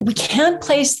we can't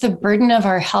place the burden of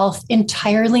our health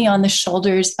entirely on the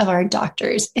shoulders of our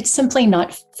doctors. It's simply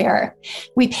not fair.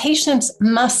 We patients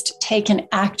must take an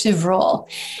active role.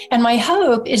 And my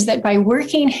hope is that by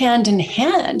working hand in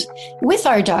hand with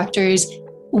our doctors,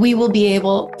 we will be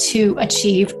able to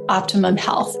achieve optimum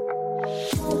health.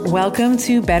 Welcome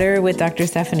to Better with Dr.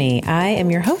 Stephanie. I am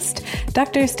your host,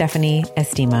 Dr. Stephanie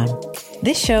Estima.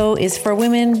 This show is for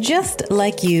women just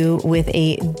like you with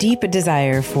a deep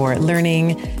desire for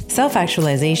learning,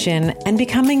 self-actualization, and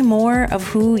becoming more of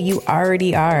who you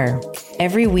already are.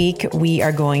 Every week, we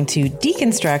are going to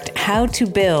deconstruct how to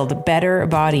build better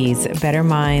bodies, better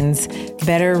minds,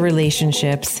 better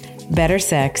relationships, better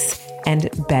sex, and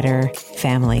better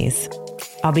families.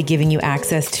 I'll be giving you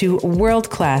access to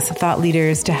world-class thought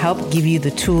leaders to help give you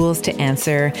the tools to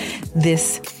answer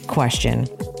this question.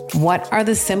 What are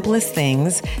the simplest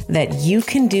things that you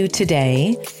can do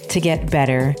today to get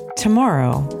better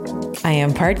tomorrow? I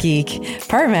am part geek,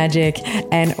 part magic,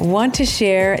 and want to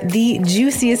share the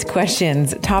juiciest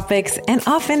questions, topics, and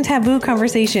often taboo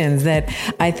conversations that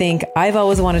I think I've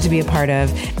always wanted to be a part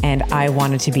of and I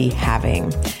wanted to be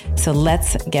having. So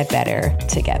let's get better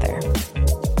together.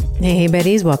 Hey,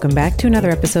 Betties, welcome back to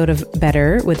another episode of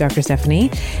Better with Dr.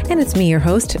 Stephanie. And it's me, your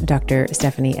host, Dr.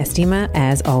 Stephanie Estima,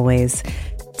 as always.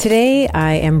 Today,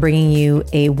 I am bringing you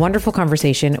a wonderful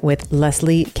conversation with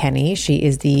Leslie Kenny. She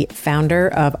is the founder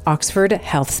of Oxford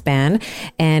Healthspan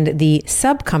and the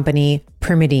sub-company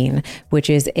Primeadine,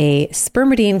 which is a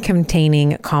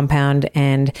spermidine-containing compound.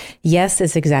 And yes,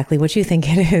 it's exactly what you think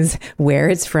it is, where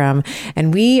it's from.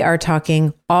 And we are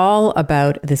talking all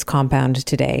about this compound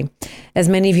today. As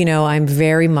many of you know, I'm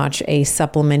very much a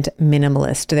supplement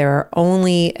minimalist. There are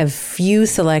only a few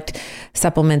select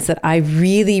supplements that I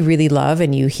really, really love,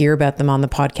 and you hear about them on the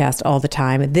podcast all the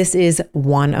time. This is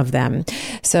one of them.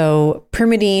 So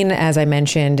Primeadine, as I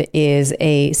mentioned, is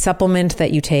a supplement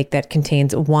that you take that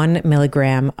contains 1 milligram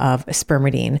of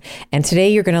spermidine. And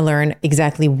today you're going to learn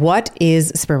exactly what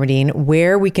is spermidine,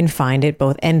 where we can find it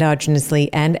both endogenously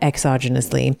and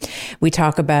exogenously. We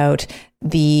talk about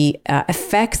the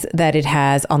effects that it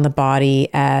has on the body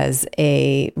as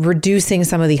a reducing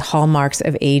some of the hallmarks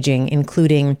of aging,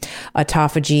 including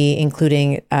autophagy,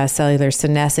 including cellular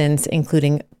senescence,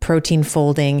 including protein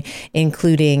folding,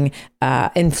 including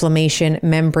inflammation,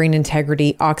 membrane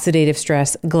integrity, oxidative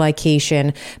stress,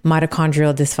 glycation,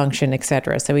 mitochondrial dysfunction,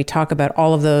 etc. So we talk about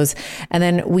all of those. And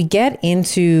then we get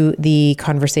into the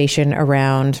conversation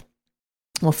around,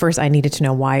 well, first I needed to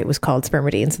know why it was called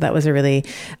spermidine. So that was a really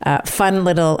fun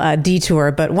little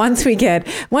detour. But once we get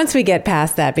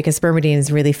past that, because spermidine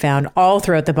is really found all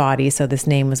throughout the body, so this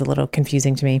name was a little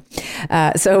confusing to me.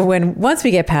 Once we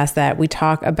get past that, we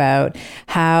talk about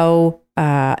how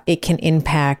it can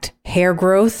impact hair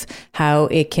growth, how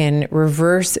it can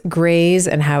reverse grays,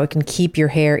 and how it can keep your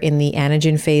hair in the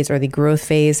anagen phase or the growth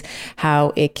phase,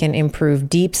 how it can improve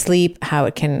deep sleep, how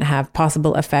it can have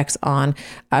possible effects on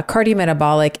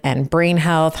cardiometabolic and brain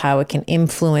health, how it can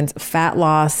influence fat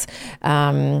loss,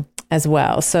 as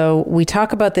well. So we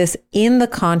talk about this in the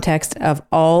context of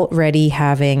already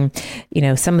having,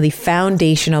 some of the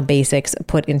foundational basics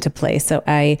put into place. So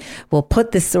I will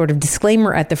put this sort of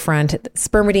disclaimer at the front.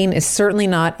 Spermidine is certainly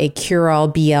not a cure-all,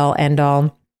 be-all,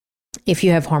 end-all. If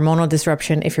you have hormonal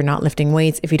disruption, if you're not lifting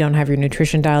weights, if you don't have your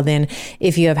nutrition dialed in,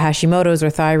 if you have Hashimoto's or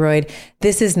thyroid,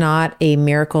 this is not a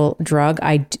miracle drug.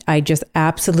 I just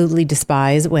absolutely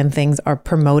despise when things are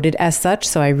promoted as such.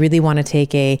 So I really want to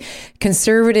take a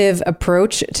conservative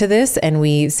approach to this. And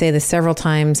we say this several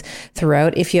times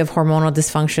throughout. If you have hormonal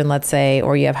dysfunction, let's say,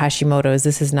 or you have Hashimoto's,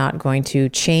 this is not going to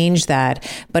change that,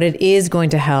 but it is going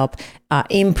to help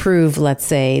improve, let's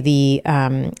say, the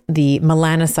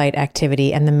melanocyte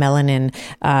activity and the melanin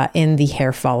in the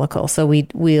hair follicle. So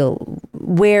we'll,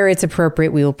 where it's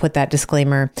appropriate, we will put that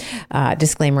disclaimer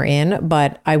in.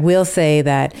 But I will say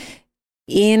that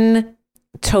in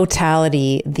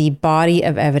totality, the body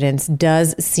of evidence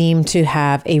does seem to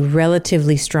have a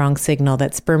relatively strong signal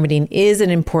that spermidine is an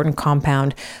important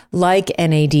compound, like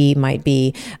NAD might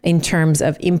be, in terms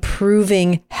of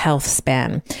improving health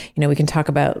span. We can talk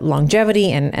about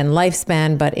longevity and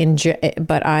lifespan,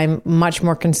 but I'm much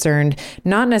more concerned,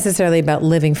 not necessarily about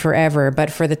living forever, but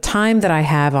for the time that I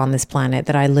have on this planet,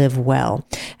 that I live well.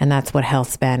 And that's what health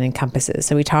span encompasses.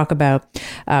 So we talk about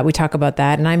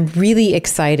that, and I'm really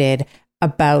excited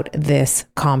about this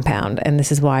compound. And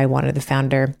this is why I wanted the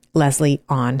founder, Leslie,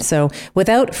 on. So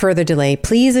without further delay,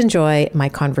 please enjoy my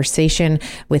conversation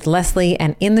with Leslie.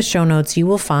 And in the show notes, you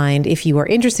will find, if you are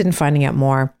interested in finding out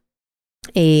more,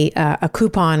 a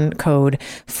coupon code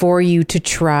for you to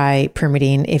try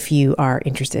Primeadine if you are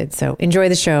interested. So enjoy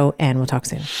the show and we'll talk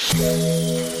soon.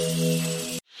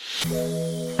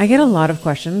 I get a lot of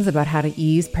questions about how to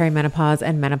ease perimenopause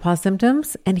and menopause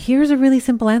symptoms, and here's a really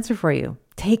simple answer for you.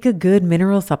 Take a good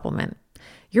mineral supplement.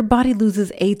 Your body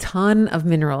loses a ton of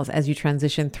minerals as you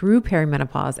transition through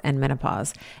perimenopause and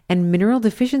menopause, and mineral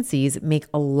deficiencies make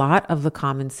a lot of the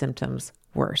common symptoms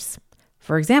worse.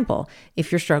 For example,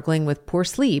 if you're struggling with poor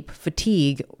sleep,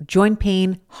 fatigue, joint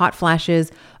pain, hot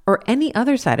flashes, or any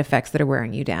other side effects that are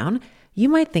wearing you down, you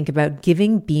might think about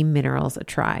giving Beam Minerals a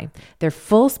try. Their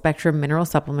full spectrum mineral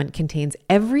supplement contains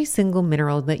every single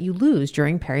mineral that you lose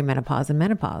during perimenopause and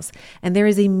menopause. And there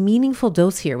is a meaningful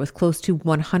dose here with close to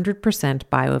 100%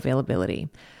 bioavailability.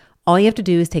 All you have to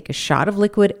do is take a shot of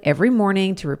liquid every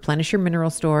morning to replenish your mineral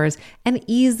stores and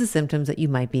ease the symptoms that you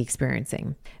might be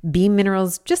experiencing. Beam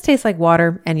Minerals just taste like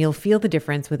water, and you'll feel the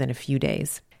difference within a few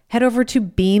days. Head over to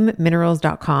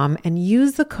beamminerals.com and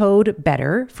use the code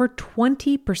BETTER for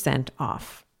 20%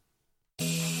 off.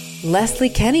 Leslie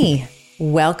Kenny,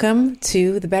 welcome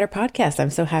to the Better Podcast. I'm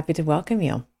so happy to welcome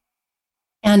you.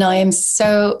 And I am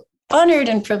so honored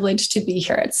and privileged to be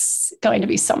here. It's going to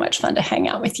be so much fun to hang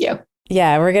out with you.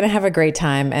 Yeah, we're going to have a great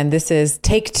time. And this is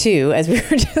take two, as we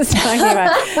were just talking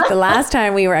about. The last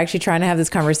time we were actually trying to have this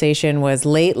conversation was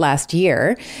late last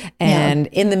year. And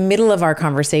in the middle of our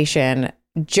conversation,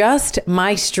 just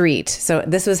my street. So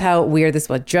this was how weird this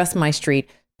was. Just my street.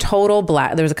 Total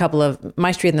black. There was a couple of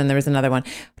my street and then there was another one.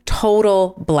 Total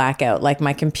blackout. Like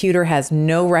my computer has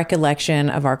no recollection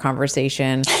of our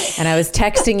conversation. And I was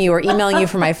texting you or emailing you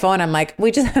from my phone. I'm like,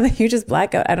 we just had a huge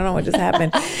blackout. I don't know what just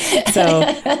happened. So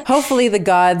hopefully the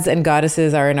gods and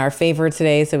goddesses are in our favor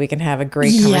today so we can have a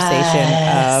great conversation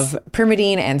of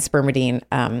Primeadine and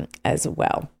Spermidine as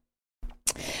well.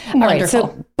 Wonderful. All right.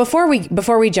 So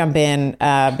before we jump in,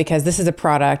 because this is a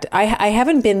product, I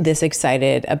haven't been this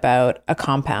excited about a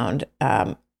compound.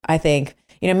 I think,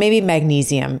 maybe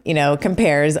magnesium,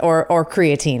 compares or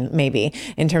creatine maybe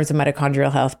in terms of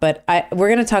mitochondrial health. But we're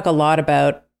going to talk a lot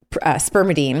about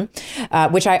Spermidine,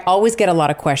 which I always get a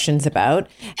lot of questions about.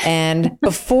 And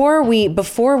before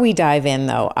we dive in,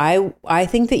 though, I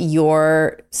think that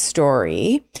your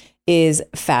story is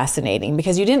fascinating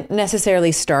because you didn't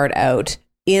necessarily start out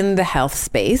in the health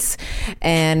space.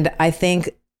 And I think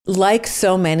like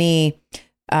so many,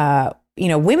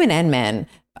 women and men,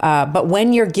 but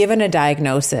when you're given a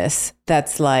diagnosis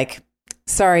that's like,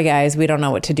 sorry guys, we don't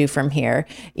know what to do from here,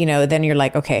 then you're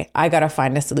like, okay, I got to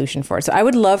find a solution for it. So I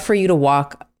would love for you to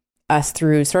walk us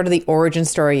through sort of the origin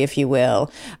story, if you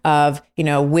will, of,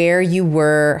 where you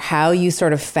were, how you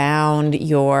sort of found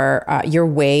your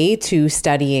way to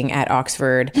studying at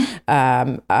Oxford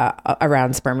around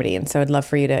Spermidine. So I'd love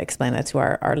for you to explain that to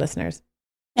our listeners.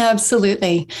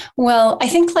 Absolutely. Well, I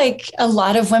think like a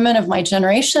lot of women of my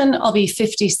generation, I'll be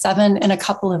 57 in a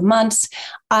couple of months.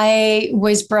 I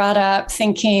was brought up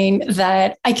thinking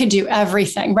that I could do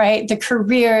everything, right? The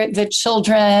career, the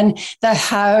children, the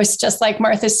house, just like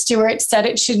Martha Stewart said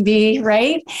it should be,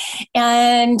 right?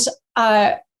 And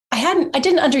I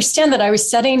didn't understand that I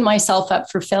was setting myself up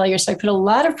for failure. So I put a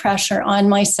lot of pressure on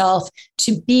myself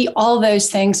to be all those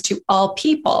things to all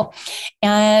people.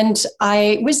 And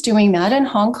I was doing that in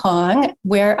Hong Kong,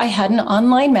 where I had an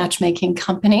online matchmaking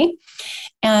company.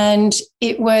 And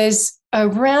it was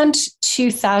around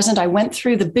 2000, I went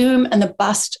through the boom and the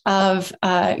bust of,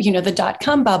 the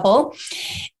dot-com bubble.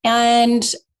 And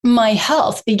my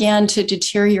health began to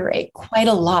deteriorate quite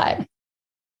a lot.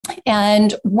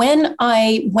 And when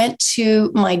I went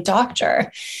to my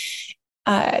doctor,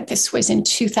 this was in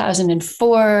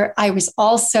 2004, I was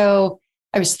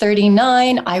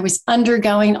 39. I was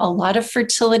undergoing a lot of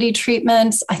fertility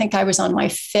treatments. I think I was on my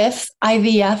 5th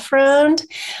IVF round.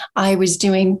 I was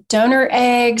doing donor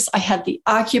eggs. I had the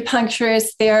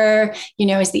acupuncturist there,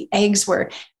 as the eggs were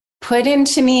put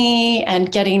into me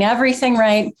and getting everything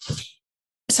right.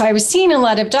 So I was seeing a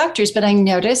lot of doctors, but I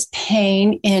noticed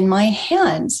pain in my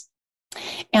hands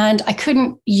and I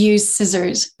couldn't use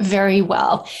scissors very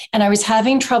well. And I was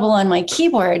having trouble on my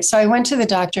keyboard. So I went to the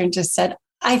doctor and just said,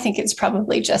 I think it's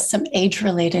probably just some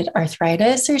age-related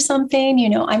arthritis or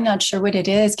something. I'm not sure what it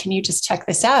is. Can you just check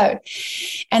this out?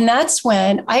 And that's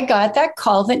when I got that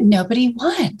call that nobody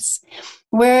wants,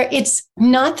 where it's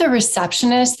not the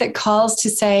receptionist that calls to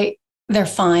say, they're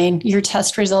fine, your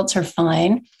test results are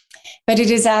fine. But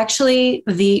it is actually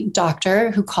the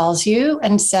doctor who calls you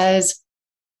and says,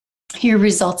 your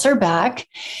results are back,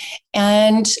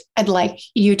 and I'd like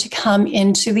you to come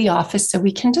into the office so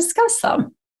we can discuss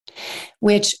them,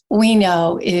 which we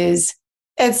know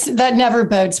that never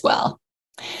bodes well.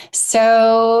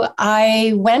 So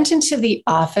I went into the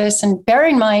office, and bear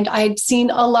in mind, I'd seen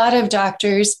a lot of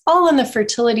doctors, all on the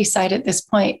fertility side at this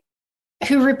point,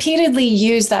 who repeatedly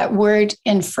use that word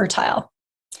infertile.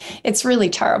 It's really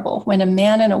terrible when a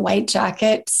man in a white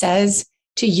jacket says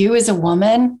to you as a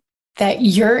woman that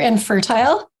you're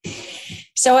infertile.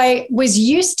 So I was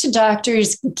used to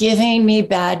doctors giving me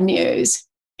bad news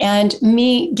and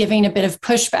me giving a bit of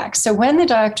pushback. So when the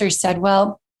doctor said,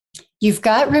 well, you've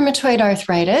got rheumatoid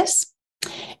arthritis,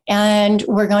 and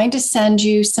we're going to send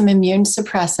you some immune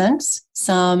suppressants.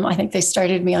 I think they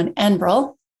started me on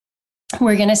Enbrel.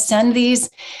 We're going to send these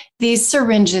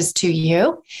syringes to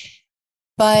you,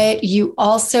 but you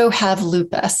also have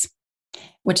lupus,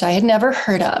 which I had never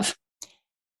heard of.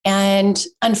 And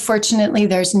unfortunately,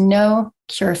 there's no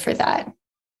cure for that.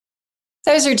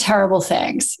 Those are terrible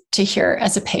things to hear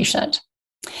as a patient,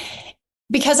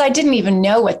 because I didn't even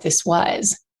know what this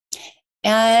was.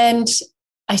 And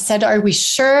I said, are we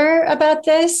sure about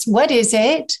this? What is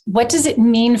it? What does it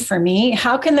mean for me?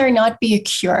 How can there not be a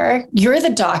cure? You're the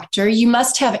doctor. You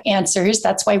must have answers.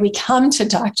 That's why we come to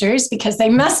doctors, because they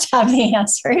must have the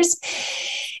answers.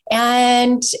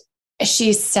 And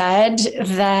she said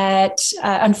that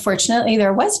unfortunately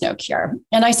there was no cure.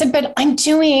 And I said, but I'm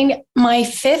doing my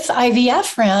 5th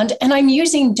IVF round and I'm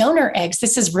using donor eggs.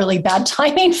 This is really bad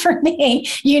timing for me.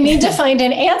 You need to find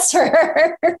an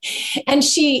answer. And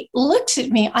she looked at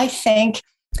me, I think,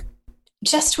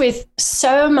 just with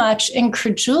so much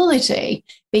incredulity,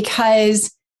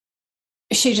 because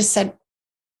she just said,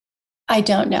 I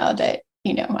don't know that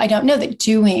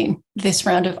doing this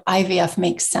round of IVF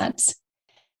makes sense.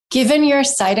 Given your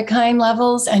cytokine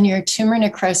levels and your tumor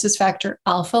necrosis factor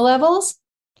alpha levels,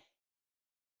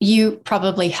 you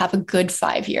probably have a good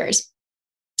 5 years.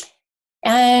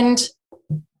 And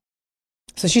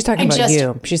so she's talking about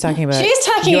you. She's talking about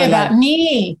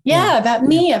me. Yeah, about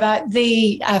me, about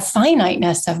the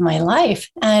finiteness of my life.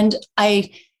 And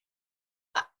I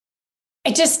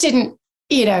just didn't,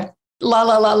 do not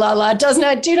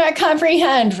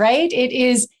comprehend, right? It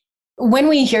is when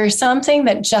we hear something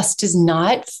that just does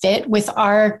not fit with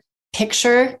our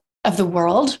picture of the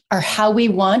world or how we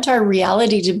want our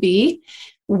reality to be,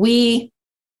 we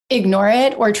ignore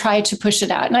it or try to push it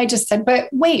out. And I just said, but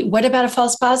wait, what about a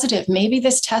false positive? Maybe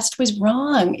this test was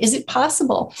wrong. Is it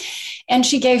possible? And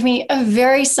she gave me a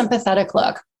very sympathetic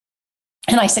look.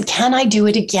 And I said, can I do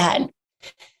it again?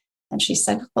 And she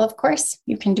said, well, of course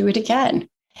you can do it again.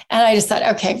 And I just thought,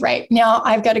 okay, right, now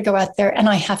I've got to go out there and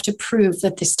I have to prove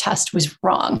that this test was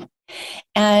wrong.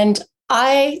 And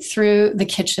I threw the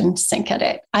kitchen sink at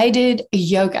it. I did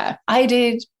yoga. I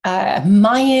did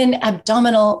Mayan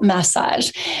abdominal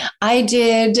massage. I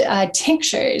did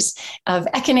tinctures of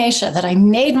echinacea that I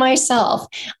made myself.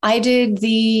 I did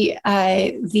the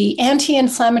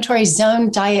anti-inflammatory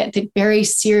zone diet that Barry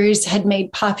Sears had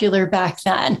made popular back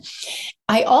then.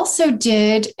 I also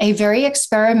did a very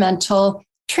experimental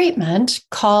treatment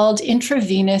called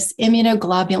intravenous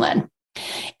immunoglobulin.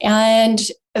 And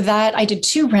that I did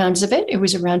 2 rounds of it. It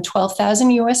was around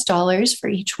 $12,000 for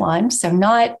each one. So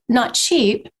not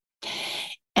cheap.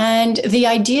 And the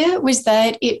idea was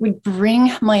that it would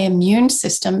bring my immune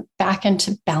system back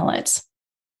into balance,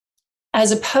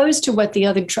 as opposed to what the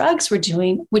other drugs were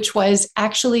doing, which was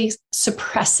actually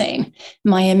suppressing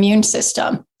my immune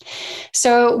system.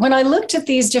 So when I looked at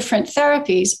these different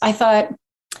therapies, I thought,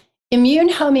 immune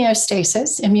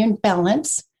homeostasis, immune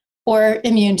balance, or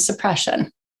immune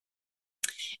suppression.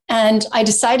 And I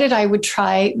decided I would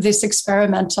try this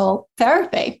experimental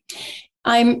therapy.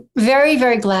 I'm very,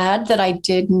 very glad that I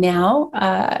did now,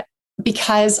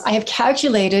 because I have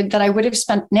calculated that I would have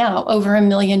spent now over $1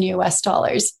 million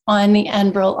on the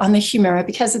Enbrel, on the Humira,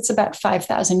 because it's about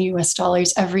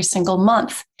 $5,000 every single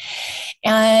month.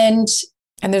 And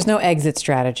there's no exit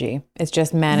strategy. It's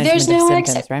just management of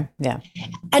symptoms, right? Yeah.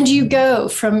 And you go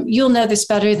from, you'll know this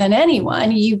better than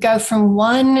anyone, you go from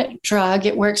one drug,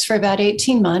 it works for about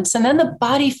 18 months, and then the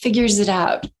body figures it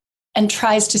out and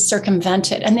tries to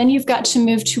circumvent it. And then you've got to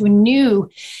move to a new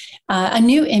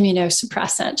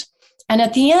immunosuppressant. And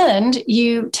at the end,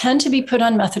 you tend to be put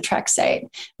on methotrexate,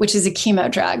 which is a chemo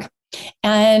drug.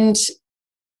 And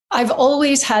I've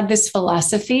always had this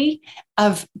philosophy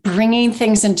of bringing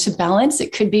things into balance.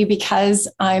 It could be because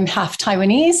I'm half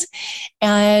Taiwanese,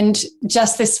 and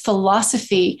just this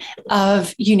philosophy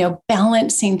of,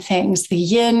 balancing things, the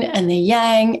yin and the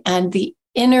yang, and the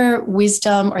inner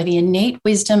wisdom or the innate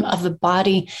wisdom of the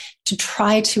body to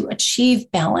try to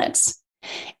achieve balance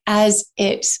as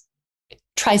it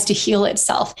tries to heal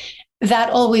itself.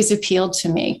 That always appealed to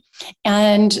me.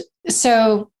 And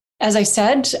so, as I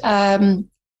said,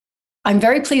 I'm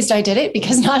very pleased I did it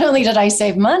because not only did I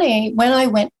save money, when I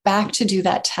went back to do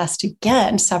that test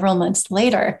again several months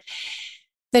later,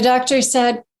 the doctor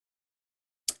said,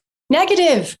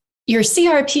 negative, your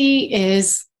CRP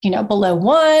is below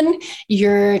 1,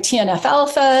 your TNF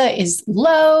alpha is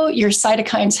low, your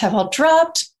cytokines have all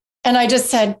dropped. And I just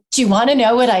said, do you want to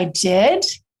know what I did?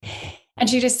 And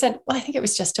she just said, well, I think it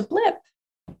was just a blip.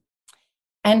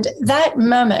 And that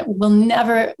moment will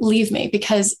never leave me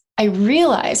because I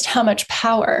realized how much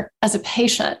power as a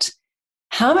patient,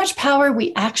 how much power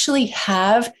we actually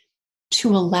have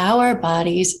to allow our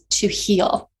bodies to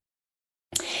heal.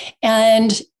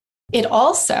 And it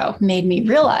also made me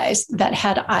realize that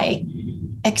had I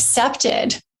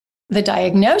accepted the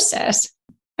diagnosis,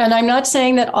 and I'm not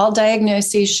saying that all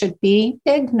diagnoses should be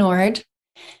ignored,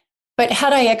 but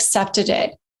had I accepted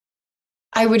it,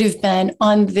 I would have been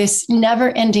on this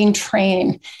never-ending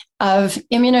train of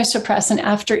immunosuppressant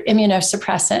after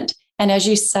immunosuppressant. And as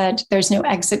you said, there's no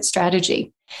exit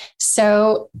strategy.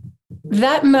 So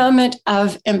that moment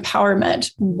of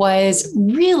empowerment was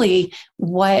really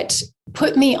what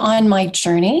put me on my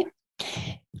journey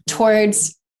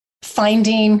towards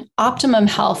finding optimum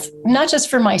health, not just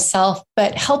for myself,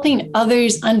 but helping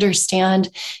others understand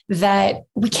that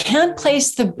we can't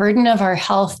place the burden of our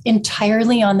health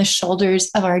entirely on the shoulders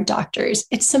of our doctors.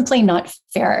 It's simply not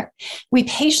fair. We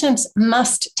patients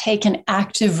must take an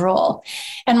active role.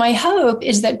 And my hope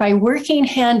is that by working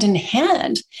hand in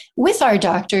hand with our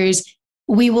doctors,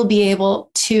 we will be able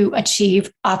to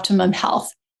achieve optimum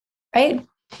health, right?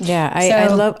 Yeah, I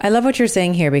love what you're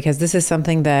saying here, because this is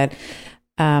something that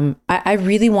I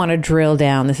really want to drill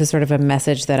down. This is sort of a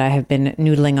message that I have been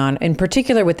noodling on, in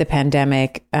particular with the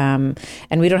pandemic. And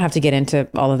we don't have to get into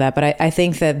all of that, but I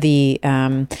think that the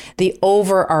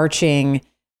overarching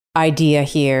idea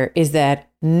here is that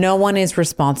no one is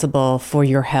responsible for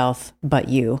your health but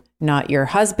you, not your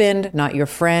husband, not your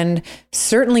friend,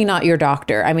 certainly not your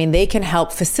doctor. I mean, they can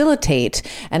help facilitate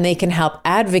and they can help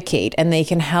advocate and they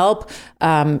can help,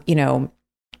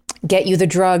 get you the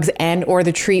drugs and or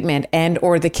the treatment and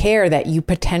or the care that you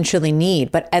potentially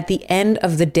need. But at the end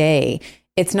of the day,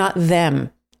 it's not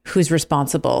them who's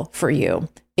responsible for you.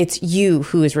 It's you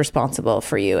who is responsible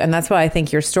for you. And that's why I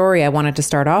think your story, I wanted to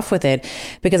start off with it,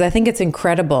 because I think it's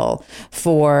incredible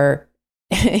for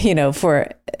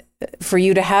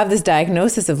you to have this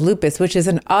diagnosis of lupus, which is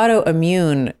an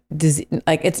autoimmune disease.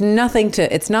 Like it's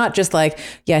not just like,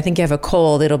 yeah, I think you have a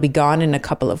cold, it'll be gone in a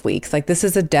couple of weeks. Like this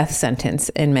is a death sentence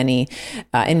in many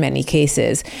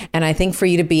cases. And I think for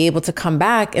you to be able to come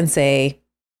back and say,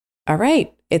 all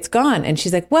right, it's gone. And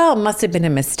she's like, well, it must have been a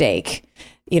mistake.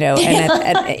 I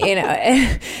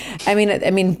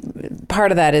mean,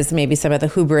 part of that is maybe some of the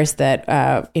hubris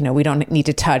that, we don't need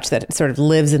to touch, that sort of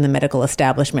lives in the medical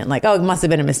establishment. Like, oh, it must have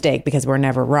been a mistake because we're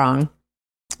never wrong,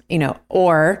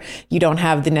 or you don't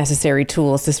have the necessary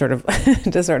tools to sort of,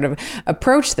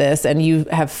 approach this. And you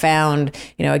have found,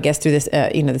 I guess through this,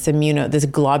 this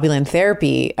globulin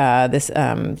therapy,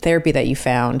 therapy that you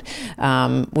found,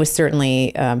 was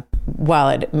certainly, while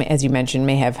it, as you mentioned,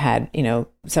 may have had,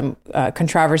 some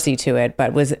controversy to it,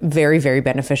 but was very, very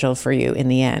beneficial for you in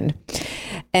the end.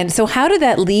 And so how did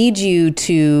that lead you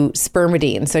to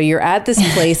spermidine? So you're at this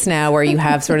place now where you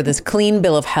have sort of this clean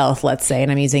bill of health, let's say,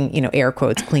 and I'm using, air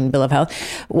quotes, clean bill of health.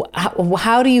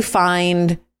 How do you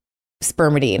find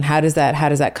spermidine? How does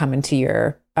that come into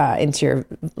your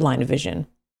line of vision?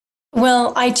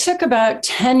 Well, I took about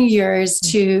 10 years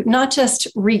to not just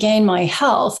regain my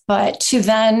health, but to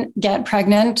then get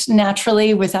pregnant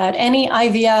naturally without any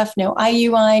IVF, no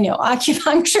IUI, no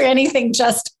acupuncture, anything,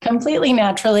 just completely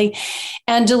naturally,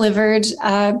 and delivered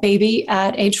a baby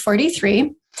at age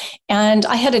 43. And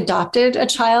I had adopted a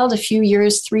child 3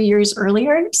 years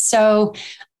earlier. So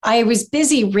I was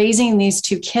busy raising these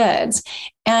two kids.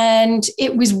 And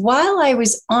it was while I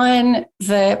was on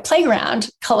the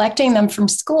playground collecting them from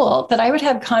school that I would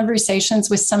have conversations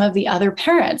with some of the other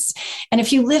parents. And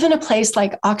if you live in a place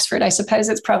like Oxford, I suppose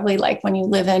it's probably like when you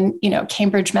live in,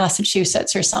 Cambridge,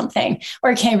 Massachusetts or something,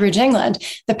 or Cambridge, England,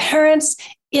 the parents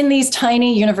in these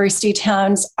tiny university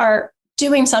towns are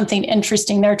doing something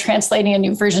interesting. They're translating a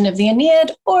new version of the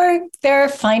Aeneid, or they're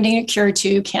finding a cure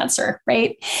to cancer,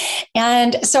 right?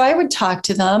 And so I would talk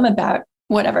to them about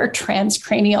whatever,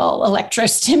 transcranial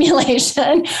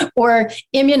electrostimulation or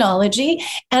immunology.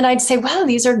 And I'd say, wow,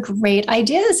 these are great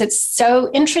ideas. It's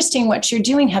so interesting what you're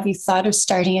doing. Have you thought of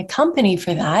starting a company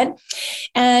for that?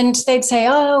 And they'd say,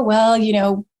 oh, well,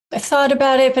 I thought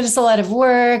about it, but it's a lot of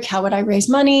work. How would I raise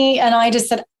money? And I just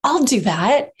said, I'll do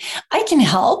that. I can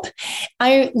help.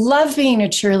 I love being a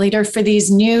cheerleader for these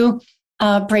new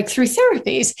breakthrough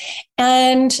therapies.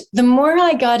 And the more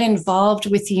I got involved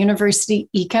with the university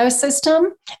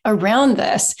ecosystem around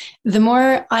this, the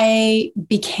more I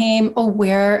became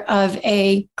aware of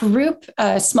a group,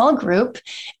 a small group,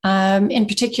 in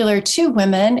particular, 2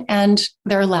 women and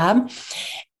their lab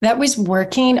that was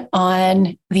working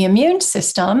on the immune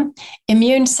system,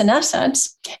 immune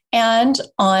senescence, and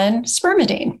on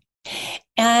spermidine.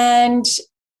 And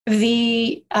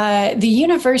the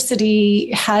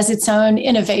university has its own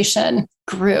innovation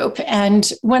group.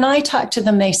 And when I talked to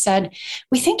them, they said,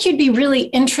 we think you'd be really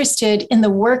interested in the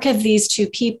work of these 2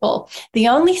 people. The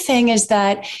only thing is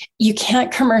that you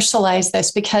can't commercialize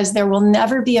this because there will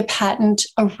never be a patent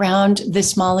around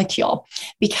this molecule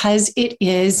because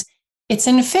it's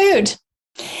in food.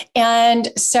 And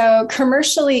so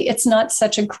commercially, it's not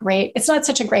such a great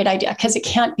idea because it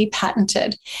can't be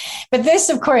patented. But this,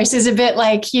 of course, is a bit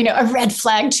like, a red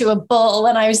flag to a bull.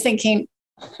 And I was thinking,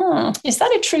 is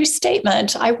that a true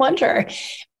statement? I wonder,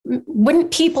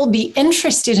 wouldn't people be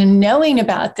interested in knowing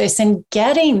about this and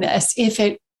getting this if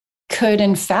it could,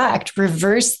 in fact,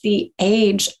 reverse the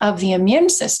age of the immune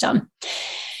system?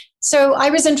 So I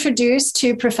was introduced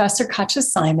to Professor Katja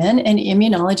Simon, an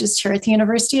immunologist here at the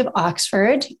University of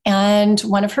Oxford, and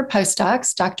one of her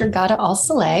postdocs, Dr. Ghada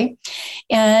Al-Saleh,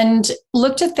 and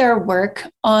looked at their work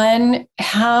on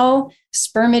how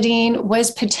spermidine was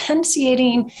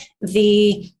potentiating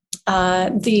the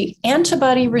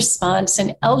antibody response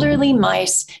in elderly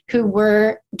mice who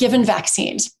were given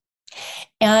vaccines.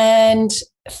 And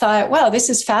thought, wow, this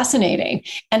is fascinating.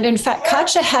 And in fact,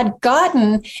 Katja had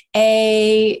gotten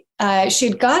the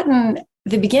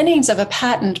beginnings of a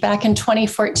patent back in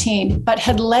 2014, but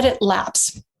had let it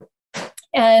lapse.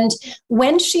 And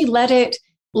when she let it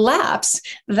lapse,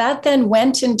 that then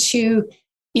went into,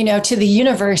 to the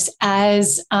universe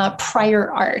as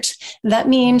prior art. That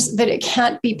means that it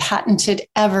can't be patented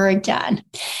ever again.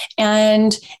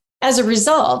 And as a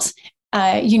result,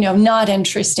 not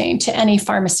interesting to any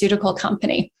pharmaceutical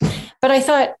company. But I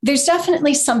thought there's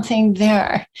definitely something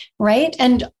there, right?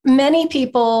 And some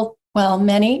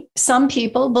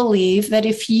people believe that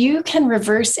if you can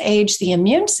reverse age the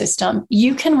immune system,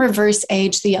 you can reverse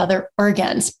age the other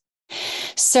organs.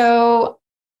 So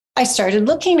I started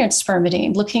looking at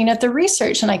spermidine, looking at the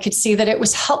research, and I could see that it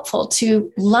was helpful to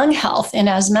lung health in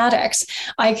asthmatics.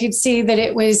 I could see that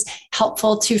it was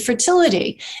helpful to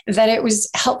fertility, that it was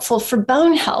helpful for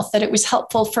bone health, that it was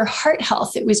helpful for heart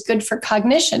health. It was good for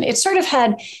cognition. It sort of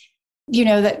had,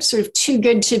 that sort of too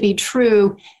good to be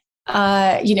true,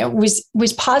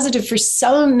 was positive for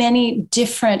so many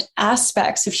different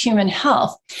aspects of human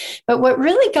health. But what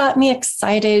really got me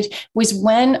excited was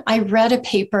when I read a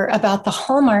paper about the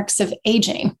hallmarks of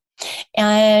aging.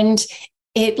 And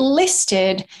it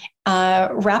listed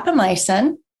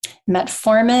rapamycin,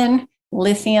 metformin,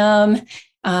 lithium,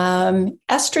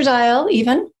 estradiol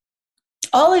even,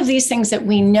 all of these things that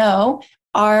we know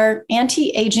are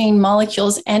anti-aging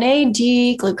molecules, NAD,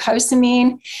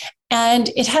 glucosamine, and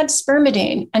it had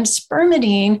spermidine. And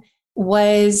spermidine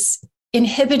was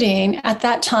inhibiting, at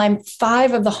that time,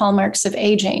 5 of the hallmarks of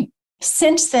aging.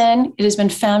 Since then, it has been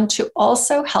found to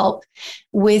also help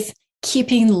with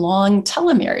keeping long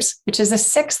telomeres, which is a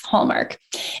 6th hallmark.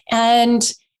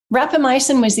 And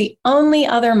rapamycin was the only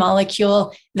other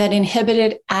molecule that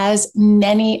inhibited as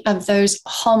many of those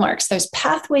hallmarks, those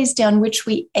pathways down which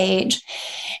we age.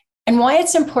 And why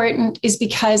it's important is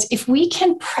because if we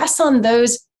can press on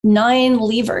those 9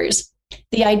 levers,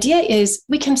 the idea is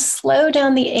we can slow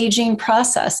down the aging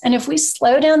process. And if we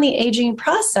slow down the aging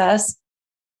process,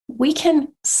 we can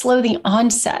slow the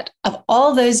onset of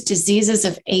all those diseases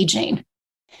of aging.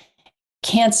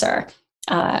 Cancer.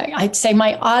 I'd say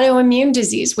my autoimmune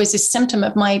disease was a symptom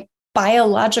of my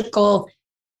biological,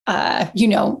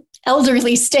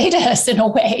 elderly status in a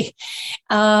way.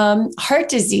 Heart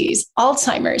disease,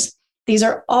 Alzheimer's, these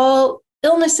are all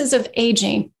illnesses of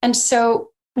aging. And so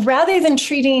rather than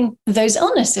treating those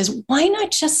illnesses, why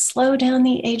not just slow down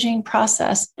the aging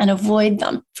process and avoid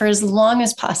them for as long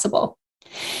as possible?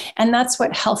 And that's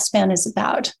what HealthSpan is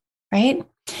about, right?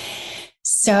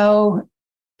 So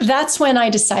that's when I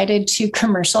decided to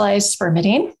commercialize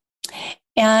spermidine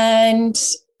and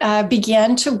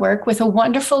began to work with a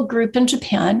wonderful group in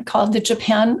Japan called the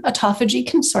Japan Autophagy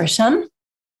Consortium,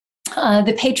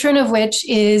 the patron of which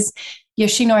is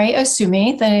Yoshinori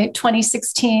Osumi, the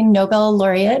 2016 Nobel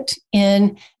laureate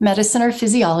in medicine or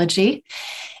physiology.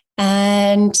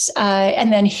 And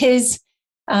then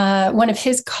one of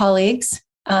his colleagues,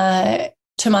 Tomatsu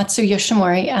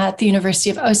Yoshimori at the University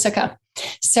of Osaka.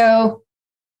 So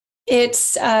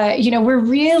it's, we're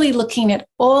really looking at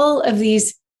all of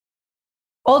these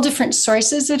all different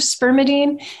sources of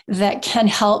spermidine that can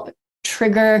help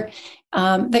trigger,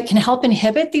 that can help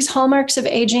inhibit these hallmarks of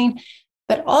aging,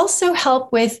 but also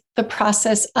help with the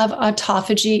process of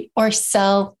autophagy or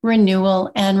cell renewal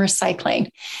and recycling.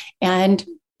 And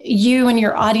you and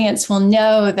your audience will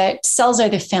know that cells are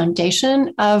the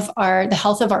foundation of the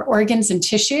health of our organs and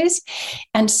tissues.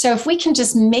 And so if we can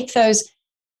just make those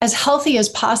as healthy as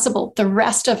possible, the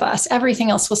rest of us, everything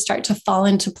else will start to fall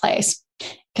into place,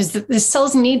 because the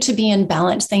cells need to be in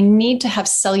balance. They need to have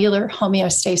cellular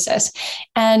homeostasis,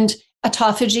 and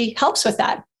autophagy helps with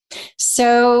that.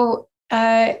 So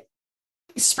spermidine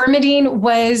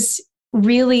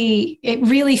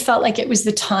really felt like it was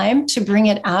the time to bring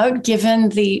it out, given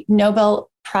the Nobel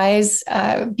Prize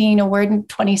being awarded in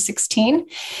 2016.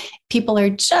 People are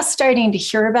just starting to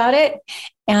hear about it,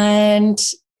 and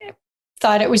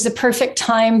thought it was the perfect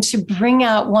time to bring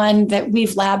out one that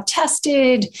we've lab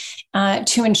tested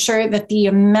to ensure that the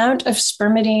amount of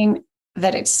spermidine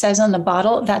that it says on the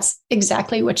bottle, that's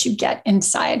exactly what you get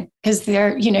inside. Because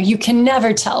you can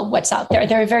never tell what's out there.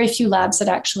 There are very few labs that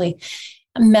actually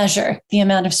measure the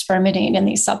amount of spermidine in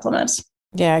these supplements.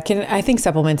 Yeah, I think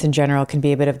supplements in general can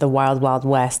be a bit of the wild, wild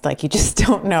west. Like, you just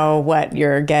don't know what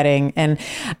you're getting. And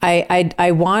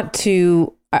I want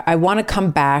to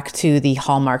come back to the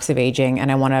hallmarks of aging,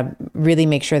 and I want to really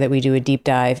make sure that we do a deep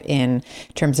dive in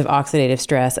terms of oxidative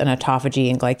stress and autophagy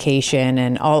and glycation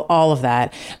and all of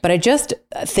that. But I just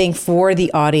think, for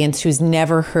the audience who's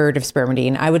never heard of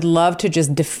spermidine, I would love to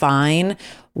just define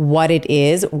what it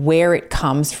is, where it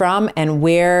comes from, and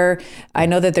where I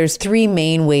know that there's three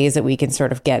main ways that we can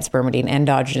sort of get spermidine: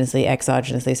 endogenously,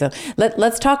 exogenously. So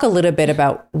let's talk a little bit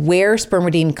about where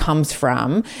spermidine comes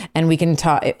from, and we can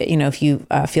talk, if you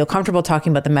feel comfortable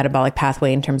talking about the metabolic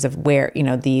pathway in terms of where,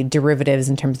 the derivatives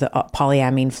in terms of the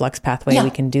polyamine flux pathway, we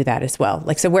can do that as well.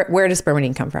 Like, so where does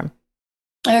spermidine come from?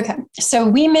 Okay, so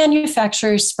we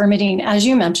manufacture spermidine, as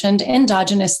you mentioned,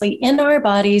 endogenously in our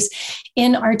bodies,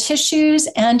 in our tissues,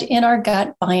 and in our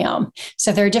gut biome.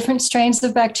 So there are different strains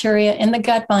of bacteria in the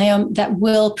gut biome that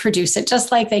will produce it,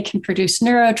 just like they can produce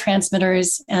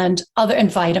neurotransmitters and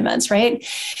vitamins, right?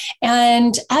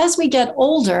 And as we get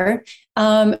older,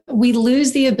 we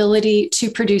lose the ability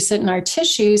to produce it in our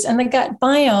tissues, and the gut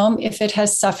biome, if it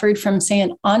has suffered from, say,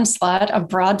 an onslaught of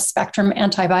broad spectrum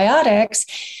antibiotics,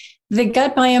 the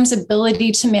gut biome's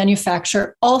ability to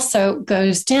manufacture also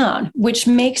goes down, which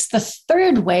makes the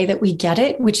third way that we get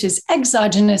it, which is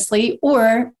exogenously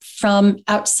or from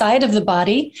outside of the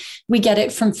body. We get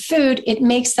it from food. It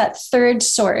makes that third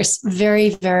source very,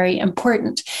 very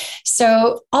important.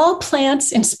 So all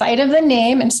plants, in spite of the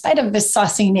name, in spite of this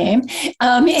saucy name,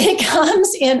 it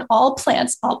comes in all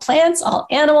plants, all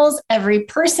animals, every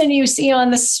person you see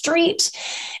on the street,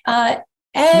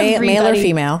 male or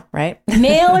female, right?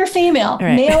 Male or female,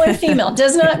 right. Male or female,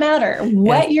 does not matter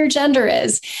what your gender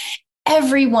is.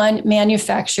 Everyone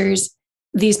manufactures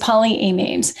these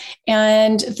polyamines.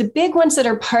 And the big ones that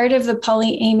are part of the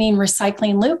polyamine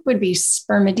recycling loop would be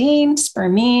spermidine,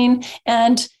 spermine,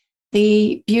 and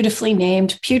the beautifully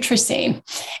named putrescine.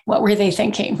 What were they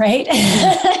thinking, right?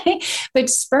 But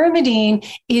spermidine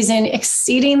is in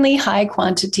exceedingly high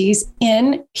quantities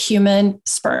in human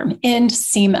sperm, in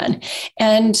semen.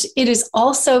 And it is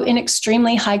also in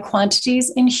extremely high quantities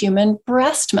in human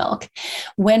breast milk.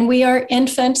 When we are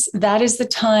infants, that is the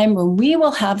time when we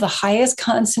will have the highest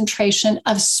concentration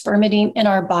of spermidine in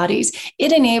our bodies.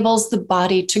 It enables the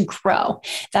body to grow.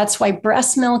 That's why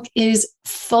breast milk is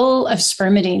full of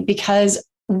spermidine, because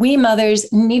we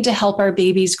mothers need to help our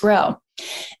babies grow.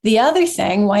 The other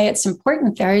thing why it's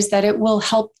important there is that it will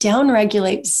help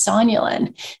downregulate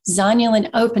zonulin.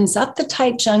 Zonulin opens up the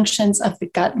tight junctions of the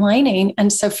gut lining.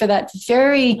 And so for that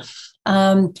very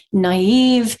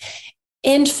naive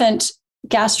infant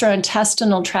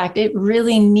gastrointestinal tract, it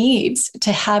really needs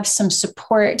to have some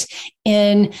support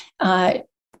in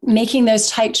making those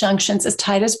tight junctions as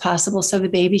tight as possible so the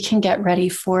baby can get ready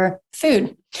for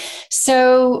food.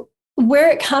 So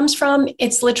where it comes from,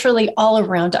 it's literally all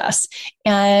around us.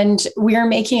 And we're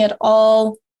making it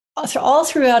all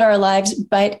throughout our lives,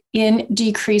 but in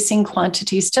decreasing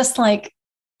quantities, just like,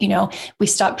 we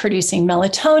stop producing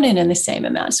melatonin in the same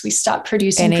amounts. We stop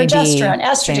producing NAD, progesterone,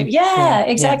 estrogen.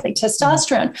 Exactly. Yeah.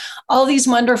 Testosterone, all these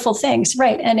wonderful things,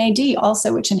 right? NAD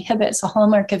also, which inhibits a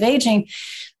hallmark of aging.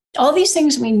 All these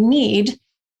things we need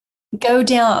go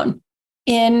down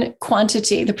in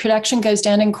quantity. The production goes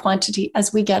down in quantity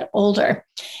as we get older.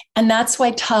 And that's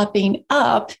why topping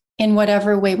up in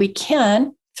whatever way we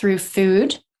can through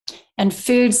food, and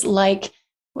foods like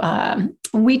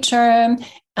wheat germ,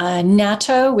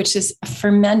 natto, which is a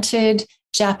fermented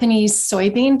Japanese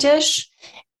soybean dish,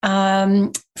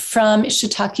 from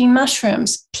shiitake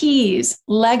mushrooms, peas,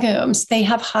 legumes. They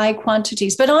have high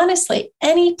quantities, but honestly,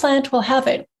 any plant will have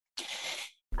it.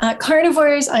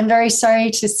 Carnivores, I'm very sorry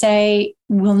to say,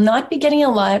 will not be getting a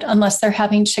lot unless they're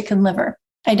having chicken liver.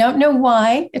 I don't know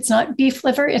why. It's not beef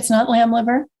liver. It's not lamb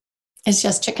liver. It's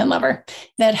just chicken liver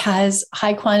that has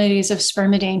high quantities of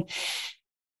spermidine.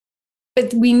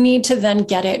 But we need to then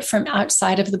get it from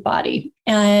outside of the body.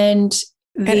 And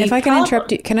if I can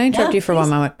interrupt you, can I interrupt you for one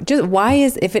moment? Just why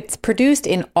if it's produced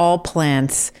in all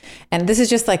plants, and this is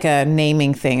just like a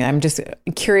naming thing, I'm just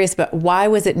curious, but why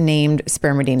was it named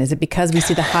spermidine? Is it because we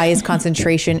see the highest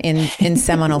concentration in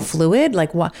seminal fluid?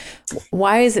 Like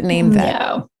why is it named that?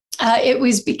 No. It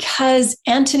was because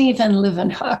Antony van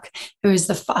Leeuwenhoek, who is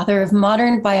the father of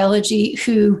modern biology,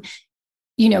 who,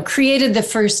 created the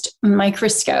first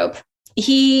microscope,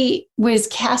 he was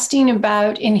casting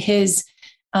about in his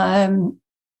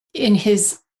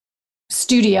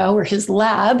studio or his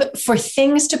lab for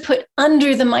things to put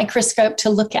under the microscope to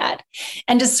look at,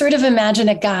 and to sort of imagine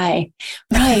a guy,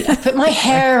 right? I put my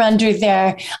hair under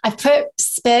there. I put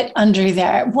spit under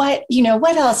there. What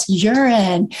else?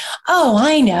 Urine. Oh,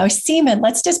 I know, semen.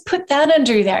 Let's just put that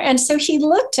under there. And so he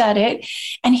looked at it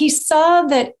and he saw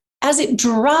that as it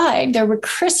dried, there were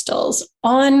crystals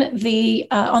on the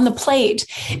plate,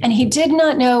 and he did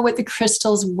not know what the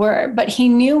crystals were, but he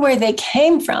knew where they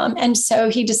came from, and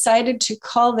so he decided to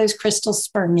call those crystals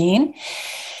spermine.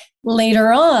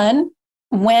 Later on,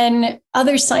 when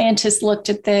other scientists looked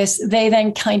at this, they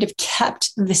then kind of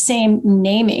kept the same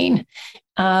naming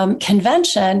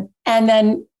convention, and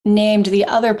then named the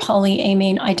other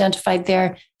polyamine identified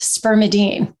there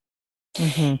spermidine.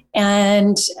 Mm-hmm.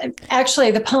 And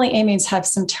actually, the polyamines have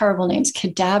some terrible names: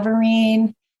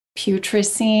 cadaverine,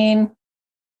 putrescine.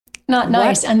 Not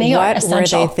nice, and they are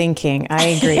essential. What were they thinking? I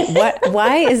agree.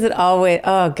 Why is it always?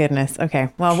 Oh goodness. Okay.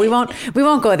 Well, we won't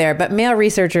go there. But male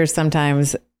researchers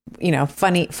sometimes,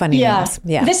 funny names.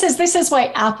 Yeah. This is why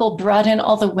Apple brought in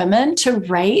all the women to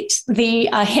write the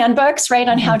handbooks, right,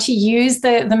 on how to use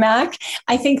the Mac.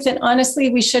 I think that honestly,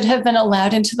 we should have been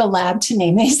allowed into the lab to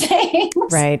name these things.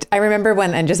 Right. I remember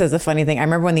and just as a funny thing, I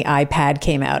remember when the iPad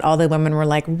came out, all the women were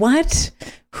like, "What?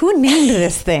 Who named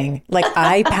this thing? Like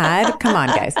iPad? Come on,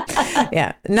 guys."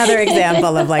 Yeah. Another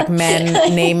example of like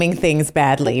men naming things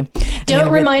badly. Don't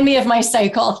remind me of my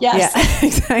cycle. Yes. Yeah,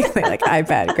 exactly. Like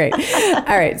iPad. Great.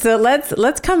 All right. So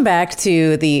let's come back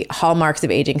to the hallmarks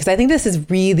of aging, because I think this is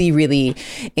really, really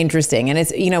interesting. And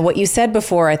it's, what you said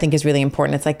before, I think is really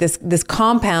important. It's like this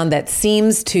compound that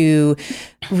seems to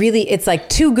really, it's like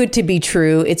too good to be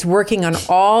true. It's working on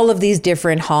all of these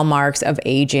different hallmarks of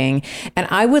aging. And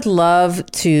I would love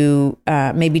to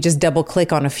maybe just double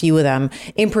click on a few of them.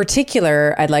 In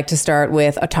particular, I'd like to start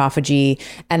with autophagy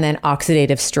and then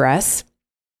oxidative stress.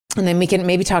 And then we can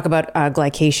maybe talk about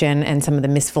glycation and some of the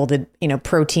misfolded,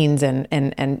 proteins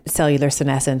and cellular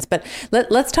senescence. But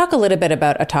let's talk a little bit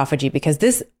about autophagy, because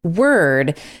this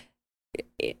word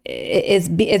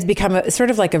it's become a sort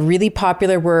of like a really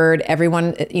popular word.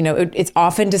 Everyone, it's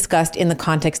often discussed in the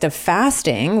context of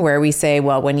fasting, where we say,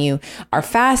 well, when you are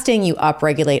fasting, you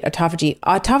upregulate autophagy.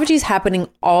 Autophagy is happening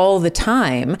all the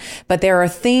time, but there are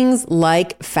things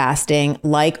like fasting,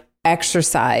 like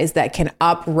exercise, that can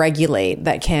upregulate,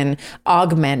 that can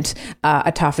augment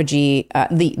autophagy,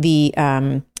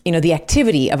 the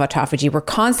activity of autophagy. We're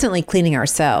constantly cleaning our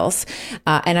cells.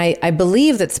 And I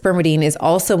believe that spermidine is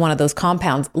also one of those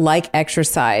compounds, like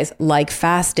exercise, like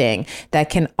fasting, that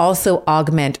can also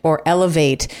augment or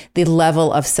elevate the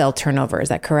level of cell turnover. Is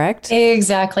that correct?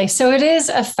 Exactly. So it is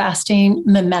a fasting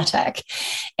mimetic.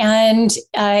 And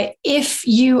if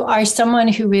you are someone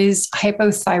who is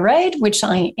hypothyroid, which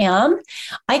I am,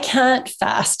 I can't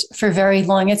fast for very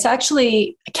long. It's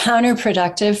actually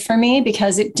counterproductive for me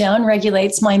because it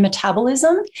downregulates my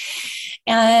metabolism.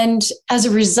 And as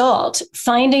a result,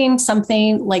 finding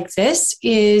something like this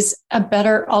is a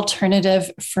better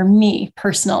alternative for me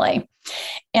personally.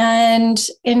 And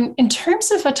in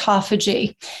terms of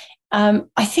autophagy,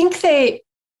 I think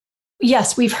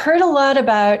yes, we've heard a lot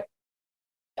about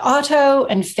auto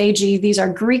and phagy. These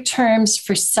are Greek terms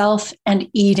for self and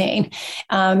eating.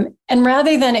 And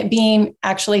rather than it being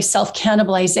actually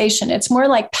self-cannibalization, it's more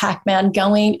like Pac-Man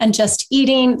going and just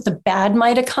eating the bad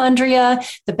mitochondria,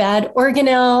 the bad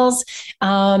organelles,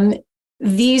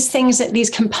 these things,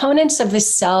 these components of the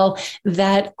cell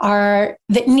that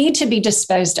need to be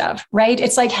disposed of, right?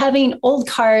 It's like having old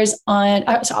tires on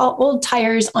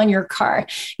your car.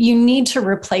 You need to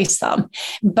replace them.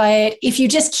 But if you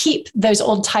just keep those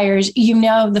old tires,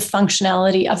 the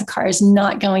functionality of the car is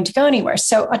not going to go anywhere.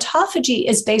 So autophagy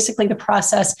is basically the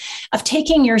process of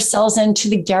taking your cells into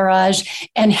the garage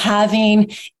and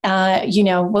having,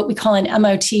 what we call an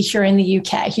MOT here in the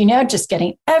UK, just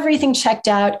getting everything checked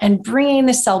out and bringing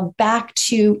the cell back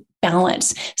to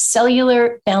balance,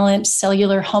 cellular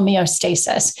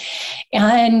homeostasis.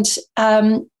 And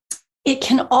it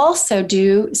can also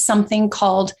do something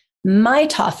called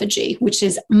mitophagy, which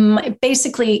is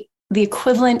basically the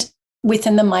equivalent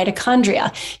within the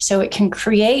mitochondria. So it can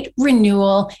create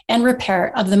renewal and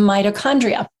repair of the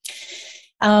mitochondria.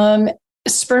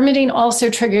 Spermidine also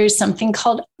triggers something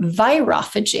called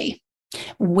virophagy,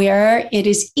 where it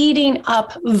is eating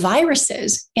up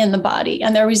viruses in the body.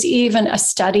 And there was even a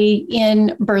study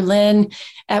in Berlin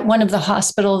at one of the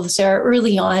hospitals there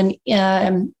early on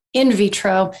in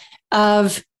vitro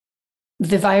of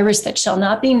the virus that shall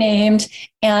not be named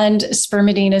and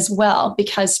spermidine as well,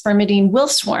 because spermidine will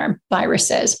swarm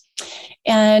viruses.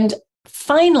 And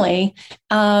finally,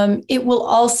 it will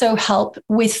also help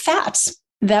with fats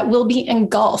that will be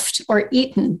engulfed or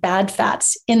eaten, bad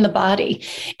fats in the body.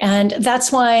 And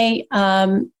that's why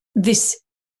this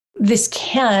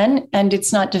can, and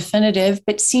it's not definitive,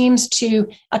 but seems to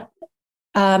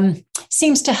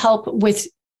help with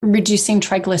reducing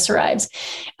triglycerides.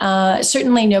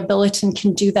 Certainly Nobiletin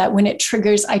can do that. When it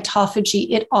triggers autophagy,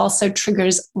 it also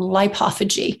triggers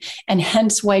lipophagy, and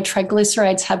hence why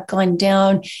triglycerides have gone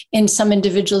down in some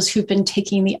individuals who've been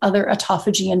taking the other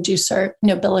autophagy inducer,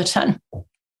 Nobiletin.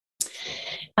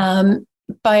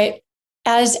 But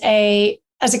as a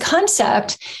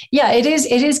concept, it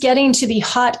is getting to be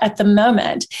hot at the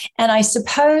moment. And I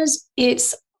suppose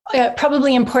it's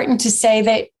probably important to say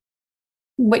that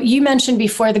what you mentioned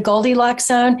before, the Goldilocks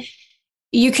zone,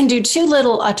 you can do too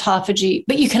little autophagy,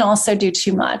 but you can also do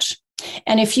too much.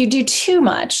 And if you do too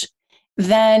much,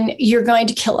 then you're going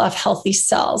to kill off healthy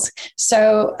cells.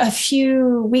 So a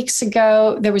few weeks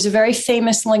ago, there was a very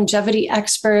famous longevity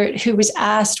expert who was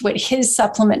asked what his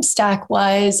supplement stack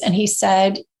was. And he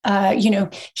said,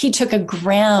 he took 1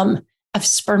 gram of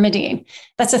spermidine.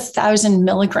 That's 1,000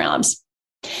 milligrams.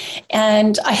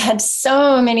 And I had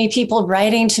so many people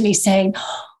writing to me saying,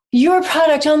 your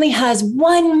product only has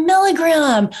 1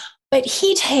 milligram, but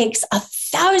he takes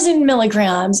 1,000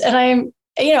 milligrams. And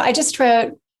I just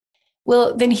wrote,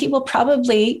 well, then he will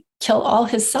probably kill all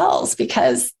his cells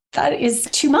because that is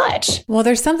too much. Well,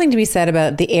 there's something to be said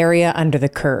about the area under the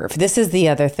curve. This is the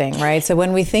other thing, right? So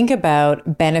when we think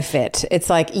about benefit, it's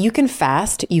like you can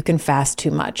fast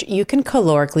too much. You can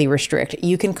calorically restrict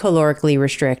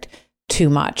too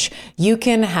much. You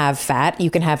can have fat, you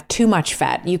can have too much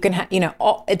fat. You can have,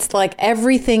 it's like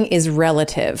everything is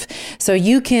relative. So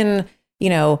you can,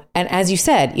 and as you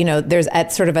said, there's at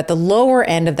the lower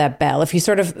end of that bell. If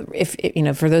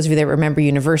for those of you that remember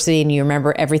university and you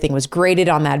remember everything was graded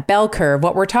on that bell curve,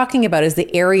 what we're talking about is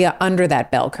the area under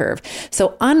that bell curve.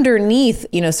 So underneath,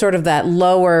 that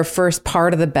lower first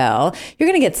part of the bell, you're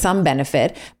going to get some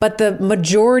benefit, but the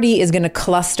majority is going to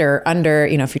cluster under,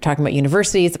 if you're talking about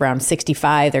university, it's around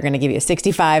 65. They're going to give you a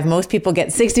 65. Most people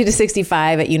get 60 to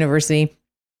 65 at university.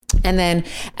 And then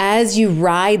as you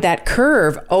ride that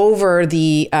curve over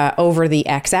the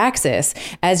x-axis,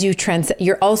 as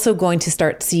you're also going to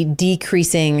start to see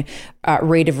decreasing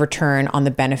rate of return on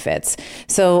the benefits.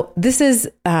 So this is,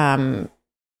 I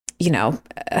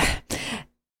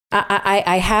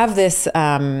have this,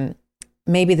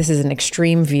 maybe this is an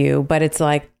extreme view, but it's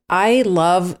like, I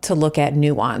love to look at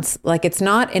nuance. Like it's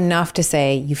not enough to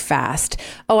say you fast.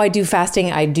 Oh, I do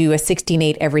fasting. I do a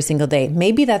 16-8 every single day.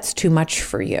 Maybe that's too much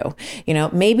for you.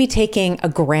 Maybe taking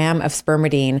 1 gram of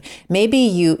spermidine,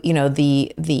 maybe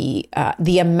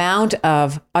the amount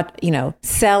of,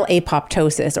 cell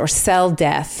apoptosis or cell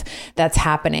death that's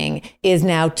happening is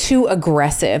now too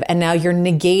aggressive. And now you're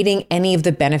negating any of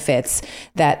the benefits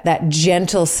that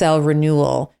gentle cell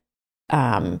renewal,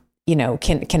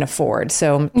 can afford.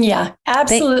 So yeah,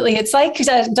 absolutely. It's like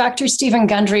Dr. Stephen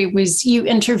Gundry you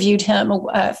interviewed him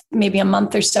maybe a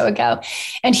month or so ago,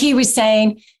 and he was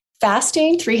saying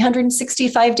fasting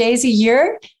 365 days a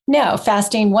year. No,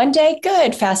 fasting 1 day,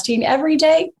 good. Fasting every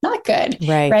day, not good.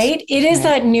 Right. It is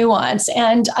that nuance.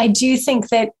 And I do think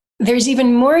that there's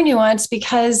even more nuance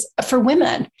because for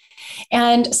women,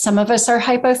 and some of us are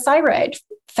hypothyroid,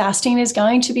 fasting is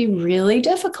going to be really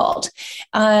difficult.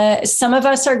 Some of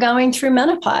us are going through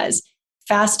menopause.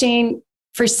 Fasting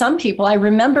for some people, I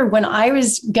remember when I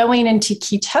was going into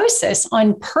ketosis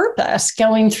on purpose,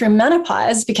 going through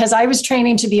menopause, because I was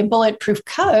training to be a bulletproof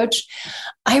coach,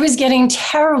 I was getting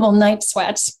terrible night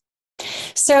sweats.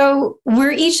 So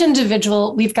we're each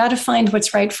individual. We've got to find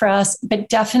what's right for us, but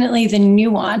definitely the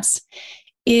nuance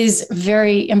is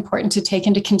very important to take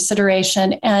into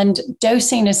consideration. And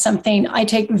dosing is something I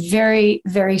take very,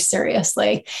 very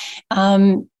seriously.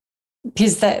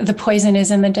 Because the poison is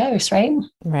in the dose, right?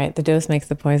 Right. The dose makes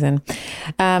the poison.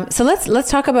 So let's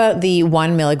talk about the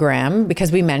 1 milligram,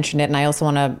 because we mentioned it. And I also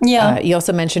want to, you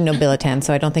also mentioned Nobilitan.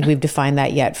 So I don't think we've defined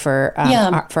that yet for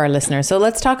our listeners. So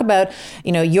let's talk about,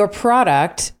 your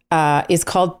product is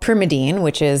called Primeadine,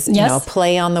 which is,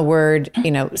 play on the word,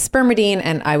 spermidine.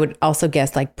 And I would also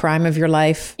guess like prime of your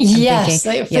life. Yes.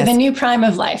 For the new prime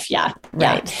of life. Yeah.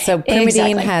 Right. So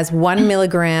Primeadine has 1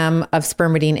 milligram of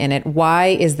spermidine in it. Why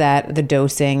is that the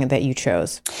dosing that you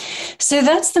chose? So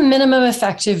that's the minimum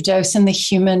effective dose in the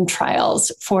human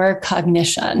trials for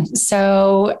cognition.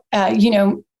 So,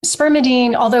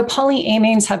 spermidine, although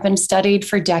polyamines have been studied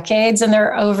for decades, and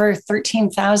there are over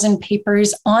 13,000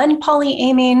 papers on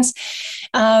polyamines,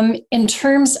 in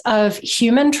terms of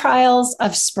human trials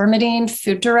of spermidine,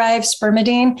 food-derived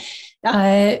spermidine,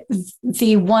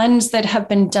 the ones that have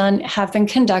been done have been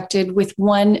conducted with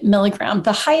 1 milligram.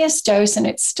 The highest dose, and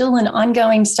it's still an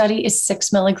ongoing study, is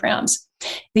 6 milligrams.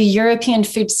 The European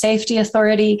Food Safety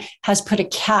Authority has put a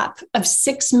cap of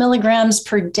 6 milligrams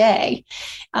per day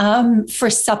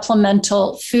for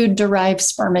supplemental food-derived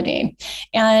spermidine.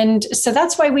 And so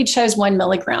that's why we chose 1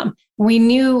 milligram. We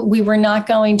knew we were not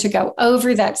going to go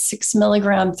over that 6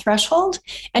 milligram threshold,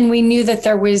 and we knew that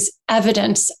there was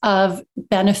evidence of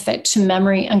benefit to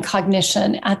memory and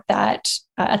cognition at that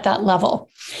level.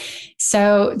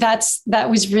 So that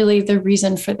was really the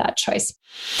reason for that choice.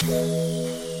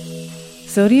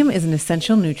 Sodium is an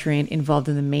essential nutrient involved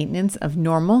in the maintenance of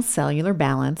normal cellular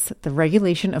balance, the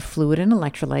regulation of fluid and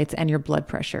electrolytes, and your blood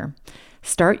pressure.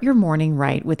 Start your morning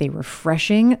right with a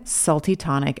refreshing, salty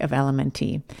tonic of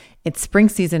LMNT. It's spring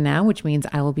season now, which means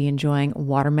I will be enjoying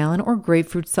watermelon or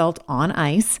grapefruit salt on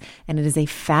ice, and it is a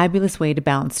fabulous way to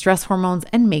balance stress hormones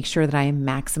and make sure that I am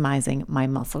maximizing my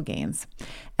muscle gains.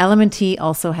 LMNT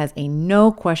also has a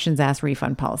no questions asked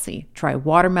refund policy. Try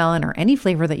watermelon or any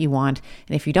flavor that you want,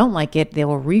 and if you don't like it, they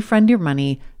will refund your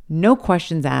money. No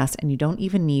questions asked, and you don't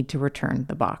even need to return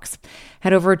the box.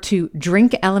 Head over to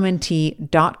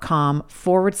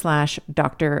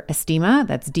drinklmnt.com/Dr. Estima.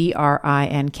 That's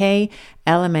DRINK,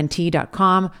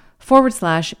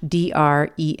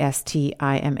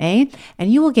 LMNT.com/DRESTIMA.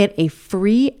 And you will get a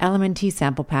free LMNT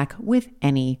sample pack with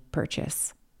any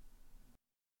purchase.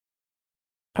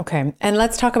 Okay. And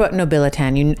let's talk about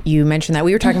Nobilitan. You mentioned that.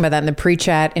 We were talking about that in the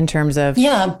pre-chat in terms of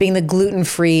being the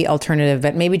gluten-free alternative,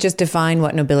 but maybe just define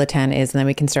what Nobilitan is, and then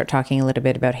we can start talking a little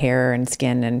bit about hair and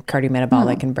skin and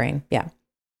cardiometabolic and brain. Yeah.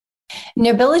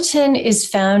 Nobilitan is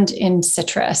found in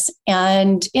citrus,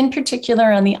 and in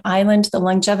particular on the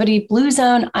longevity blue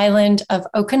zone island of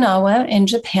Okinawa in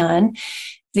Japan.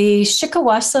 The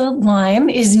Shikiwasa lime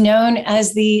is known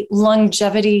as the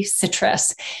longevity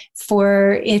citrus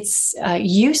for its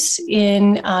use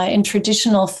in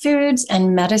traditional foods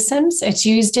and medicines. It's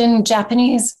used in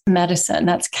Japanese medicine.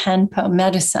 That's Kenpo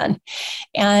medicine.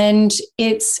 And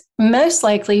it's most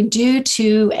likely due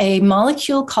to a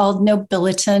molecule called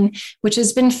Nobilitan, which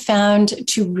has been found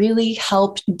to really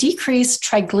help decrease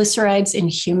triglycerides in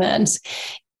humans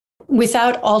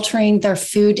without altering their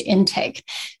food intake.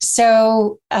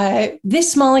 So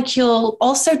this molecule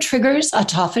also triggers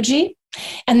autophagy.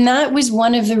 And that was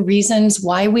one of the reasons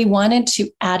why we wanted to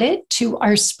add it to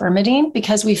our spermidine,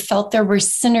 because we felt there were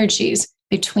synergies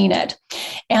between it.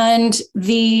 And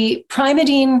the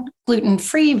Primeadine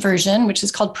gluten-free version, which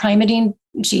is called Primeadine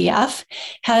GF,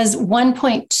 has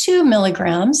 1.2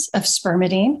 milligrams of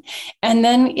spermidine. And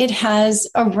then it has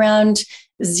around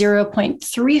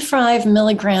 0.35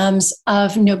 milligrams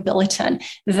of Nobilitan.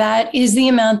 That is the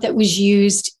amount that was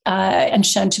used and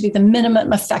shown to be the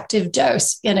minimum effective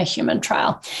dose in a human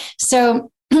trial. So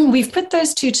we've put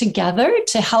those two together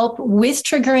to help with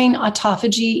triggering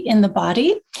autophagy in the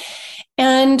body.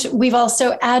 And we've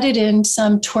also added in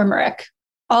some turmeric.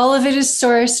 All of it is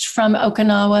sourced from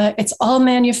Okinawa. It's all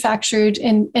manufactured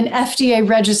in an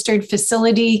FDA-registered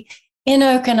facility in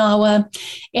Okinawa.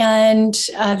 And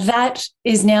that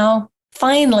is now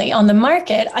finally on the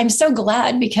market. I'm so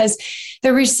glad, because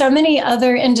there were so many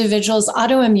other individuals,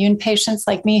 autoimmune patients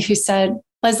like me, who said,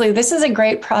 Leslie, this is a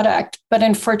great product, but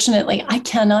unfortunately, I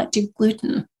cannot do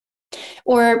gluten.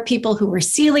 Or people who were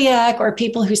celiac, or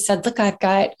people who said, look, I've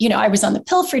got, I was on the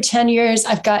pill for 10 years.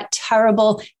 I've got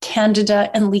terrible candida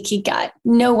and leaky gut.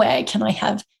 No way can I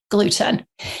have gluten,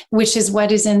 which is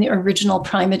what is in the original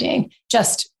Primeadine.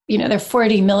 Just, they're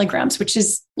 40 milligrams, which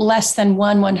is less than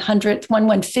 1/100th,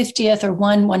 1/150th, or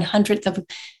 1/100th of a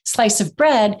slice of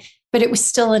bread, but it was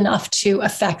still enough to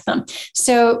affect them.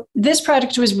 So this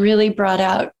product was really brought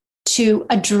out to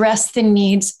address the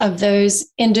needs of those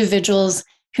individuals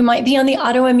who might be on the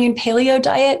autoimmune paleo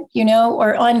diet,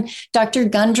 or on Dr.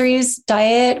 Gundry's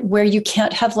diet where you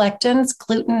can't have lectins.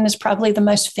 Gluten is probably the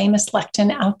most famous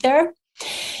lectin out there.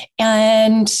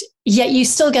 And yet you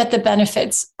still get the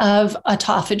benefits of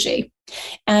autophagy.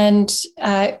 And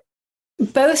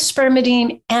both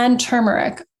spermidine and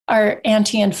turmeric are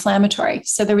anti-inflammatory.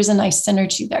 So there was a nice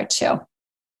synergy there too.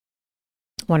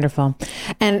 Wonderful.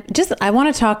 And I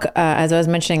want to talk, as I was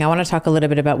mentioning, I want to talk a little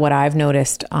bit about what I've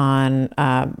noticed on,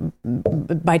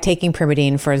 by taking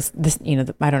Primeadine for this,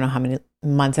 I don't know how many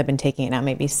months I've been taking it now,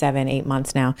 maybe 7-8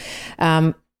 months now.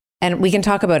 And we can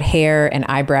talk about hair and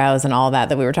eyebrows and all that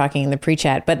we were talking in the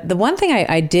pre-chat. But the one thing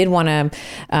I did want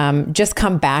to just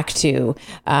come back to,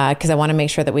 because I want to make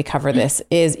sure that we cover this,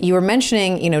 is you were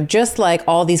mentioning, just like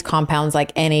all these compounds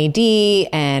like NAD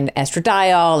and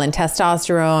estradiol and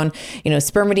testosterone,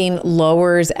 spermidine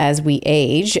lowers as we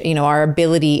age, our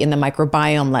ability in the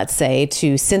microbiome, let's say,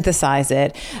 to synthesize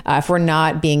it. If we're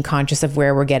not being conscious of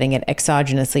where we're getting it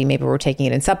exogenously, maybe we're taking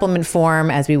it in supplement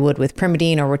form as we would with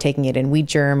Primeadine, or we're taking it in wheat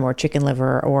germ or chicken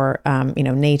liver or,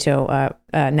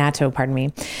 natto, pardon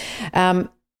me.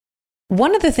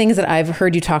 One of the things that I've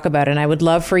heard you talk about, and I would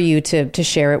love for you to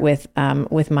share it with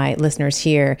my listeners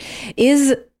here,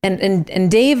 is, and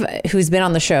Dave, who's been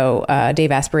on the show,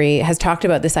 Dave Asprey, has talked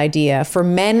about this idea for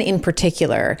men in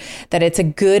particular, that it's a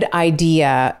good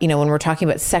idea, when we're talking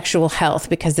about sexual health,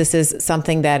 because this is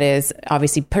something that is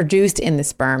obviously produced in the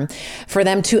sperm, for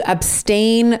them to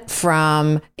abstain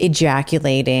from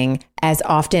ejaculating as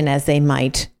often as they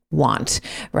might want,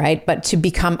 right? But to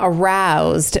become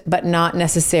aroused, but not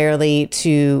necessarily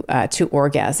to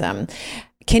orgasm.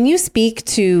 Can you speak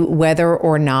to whether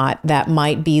or not that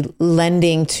might be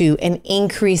lending to an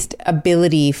increased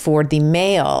ability for the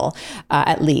male,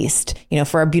 at least,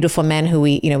 for our beautiful men who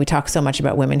we talk so much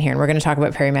about women here, and we're going to talk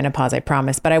about perimenopause, I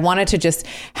promise. But I wanted to just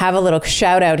have a little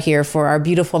shout out here for our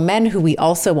beautiful men who we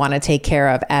also want to take care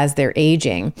of as they're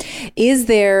aging. Is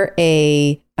there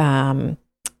a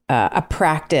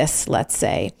practice, let's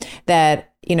say, that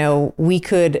we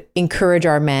could encourage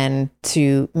our men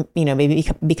to, maybe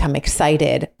become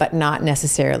excited, but not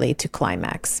necessarily to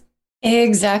climax?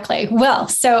 Exactly. Well,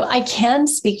 so I can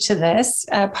speak to this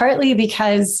partly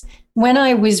because when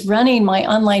I was running my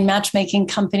online matchmaking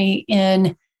company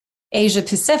in Asia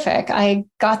Pacific, I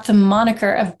got the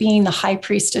moniker of being the high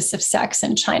priestess of sex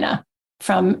in China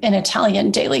from an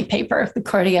Italian daily paper, the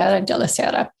Corriere della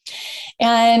Sera.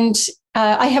 And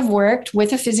I have worked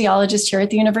with a physiologist here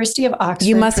at the University of Oxford.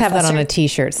 You must have that on a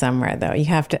T-shirt somewhere, though. You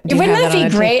have to. Wouldn't that be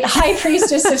great? High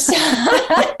priestess of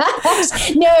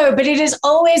sex. No, but it is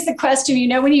always the question,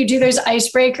 when you do those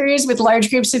icebreakers with large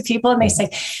groups of people and they say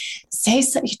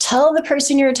something, you tell the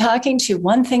person you're talking to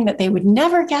one thing that they would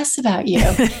never guess about you.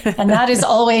 And that is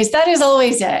always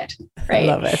it. Right.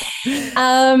 I love it.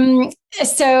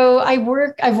 So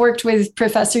I've worked with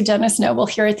Professor Dennis Noble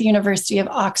here at the University of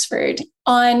Oxford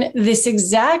on this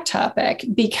exact topic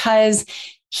because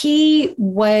he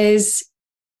was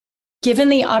given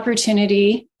the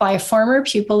opportunity by a former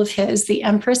pupil of his, the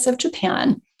Empress of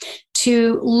Japan,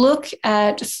 to look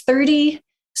at 30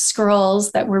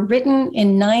 scrolls that were written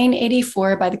in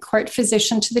 984 by the court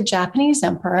physician to the Japanese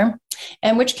emperor,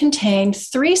 and which contained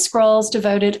 3 scrolls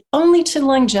devoted only to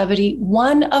longevity,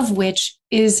 one of which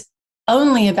is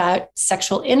only about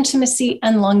sexual intimacy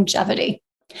and longevity.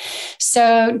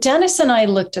 So Dennis and I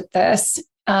looked at this,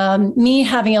 me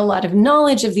having a lot of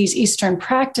knowledge of these Eastern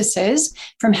practices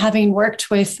from having worked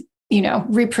with,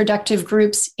 reproductive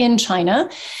groups in China,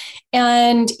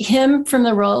 and him from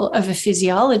the role of a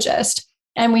physiologist.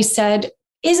 And we said,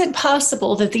 is it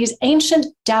possible that these ancient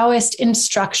Taoist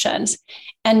instructions,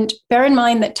 and bear in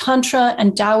mind that Tantra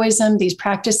and Taoism, these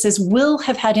practices will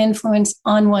have had influence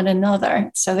on one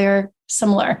another, so they're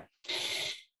similar.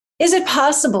 Is it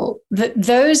possible that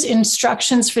those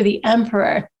instructions for the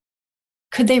emperor,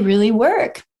 could they really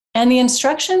work? And the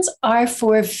instructions are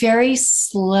for very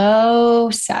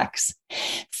slow sex,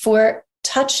 for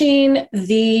touching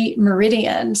the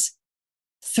meridians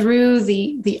through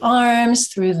the arms,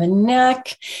 through the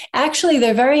neck. Actually,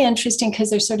 they're very interesting because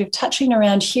they're sort of touching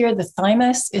around here. The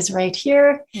thymus is right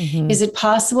here. Mm-hmm. Is it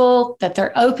possible that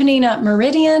they're opening up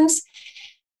meridians?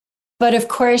 But of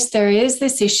course, there is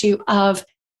this issue of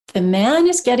the man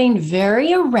is getting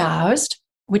very aroused,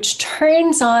 which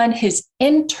turns on his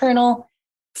internal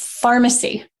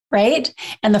pharmacy, right?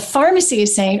 And the pharmacy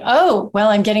is saying, oh, well,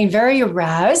 I'm getting very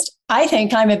aroused. I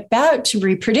think I'm about to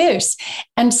reproduce,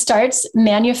 and starts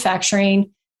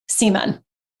manufacturing semen.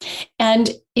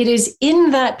 And it is in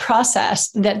that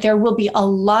process that there will be a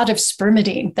lot of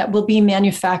spermidine that will be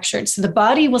manufactured. So the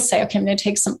body will say, okay, I'm going to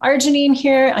take some arginine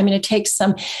here. I'm going to take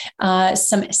some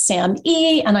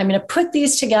SAMe, and I'm going to put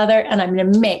these together, and I'm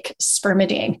going to make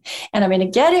spermidine, and I'm going to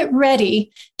get it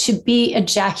ready to be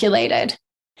ejaculated.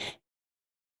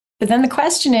 But then the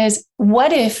question is,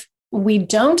 what if we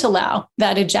don't allow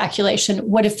that ejaculation?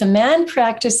 What if the man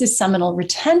practices seminal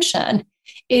retention?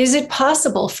 Is it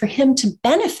possible for him to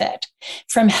benefit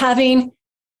from having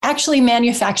actually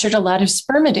manufactured a lot of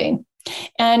spermidine?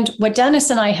 And what Dennis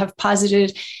and I have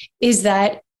posited is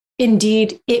that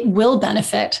indeed it will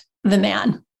benefit the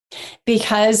man,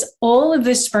 because all of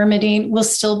the spermidine will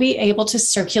still be able to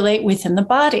circulate within the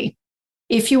body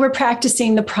if you were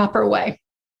practicing the proper way.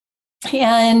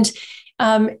 And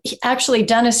actually,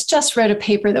 Dennis just wrote a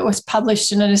paper that was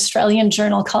published in an Australian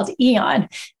journal called Eon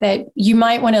that you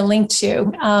might want to link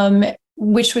to,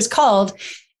 which was called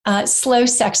Slow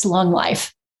Sex, Long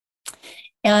Life.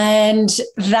 And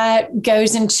that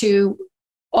goes into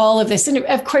all of this. And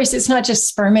of course, it's not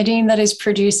just spermidine that is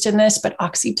produced in this, but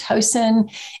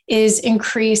oxytocin is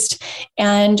increased.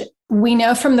 And we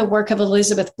know from the work of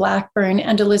Elizabeth Blackburn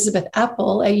and Elizabeth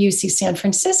Epple at UC San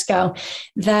Francisco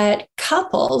that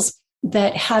couples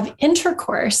that have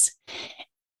intercourse,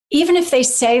 even if they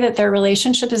say that their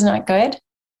relationship is not good,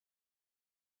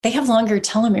 they have longer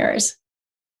telomeres.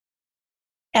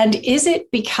 And is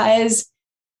it because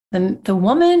the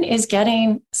woman is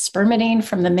getting spermidine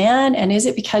from the man? And is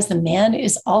it because the man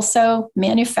is also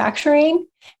manufacturing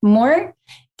more?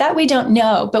 That we don't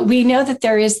know, but we know that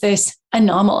there is this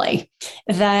anomaly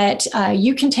that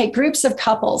you can take groups of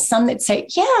couples, some that say,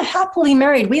 yeah, happily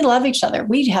married, we love each other,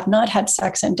 we have not had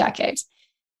sex in decades.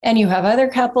 And you have other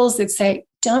couples that say,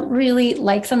 don't really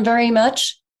like them very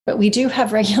much, but we do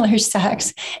have regular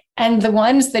sex. And the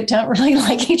ones that don't really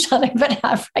like each other but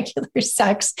have regular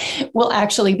sex will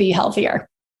actually be healthier.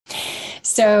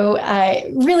 So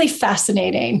really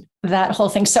fascinating, that whole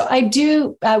thing. So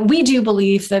we do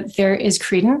believe that there is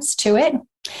credence to it.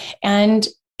 And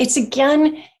it's,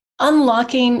 again,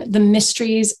 unlocking the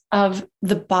mysteries of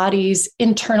the body's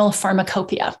internal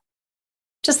pharmacopoeia.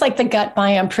 Just like the gut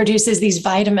biome produces these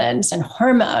vitamins and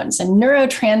hormones and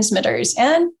neurotransmitters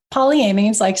and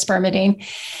polyamines like spermidine,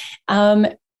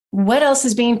 what else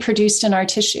is being produced in our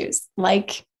tissues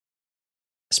like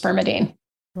spermidine?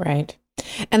 Right.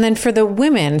 And then for the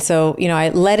women, so, I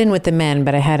led in with the men,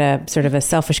 but I had a sort of a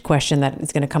selfish question that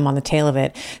is going to come on the tail of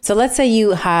it. So let's say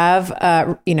you have,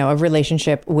 a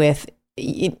relationship with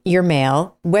your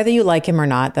male, whether you like him or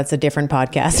not, that's a different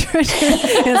podcast.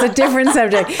 It's a different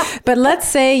subject. But let's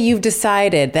say you've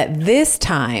decided that this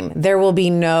time there will be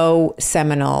no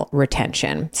seminal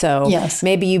retention. So yes,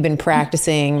 maybe you've been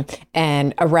practicing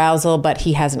and arousal, but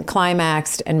he hasn't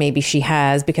climaxed, and maybe she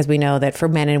has, because we know that for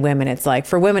men and women, it's like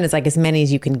as many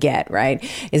as you can get, right?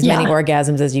 As many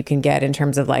orgasms as you can get in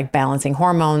terms of like balancing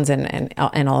hormones and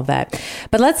all of that.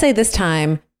 But let's say this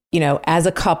time, as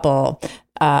a couple,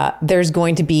 there's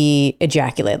going to be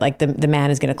ejaculate, like the man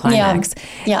is going to climax.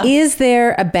 Yeah. Is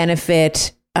there a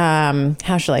benefit?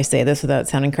 How shall I say this without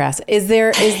sounding crass? Is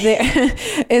there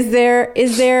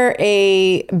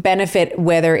a benefit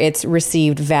whether it's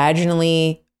received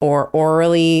vaginally or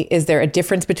orally? Is there a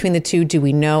difference between the two? Do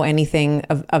we know anything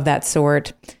of that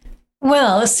sort?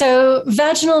 Well, so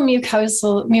vaginal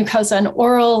mucosa and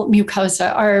oral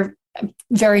mucosa are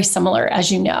very similar,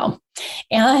 as you know.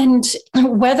 And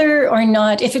whether or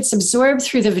not, if it's absorbed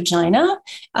through the vagina,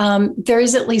 there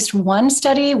is at least one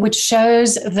study which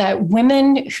shows that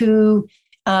women who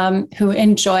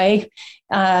enjoy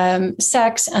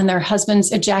sex and their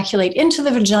husbands ejaculate into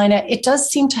the vagina, it does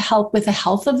seem to help with the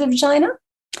health of the vagina.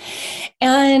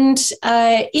 And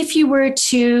if you were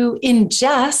to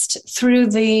ingest through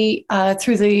the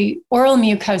oral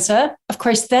mucosa, of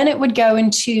course, then it would go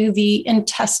into the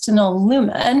intestinal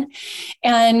lumen.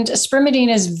 And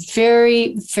spermidine is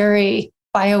very, very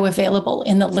bioavailable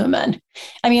in the lumen.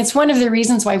 I mean, it's one of the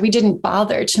reasons why we didn't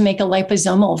bother to make a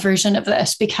liposomal version of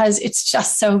this, because it's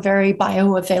just so very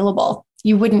bioavailable.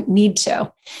 You wouldn't need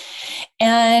to.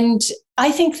 And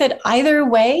I think that either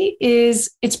way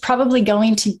it's probably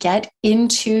going to get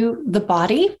into the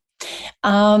body.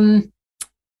 And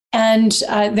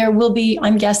there will be,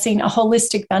 I'm guessing, a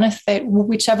holistic benefit,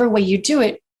 whichever way you do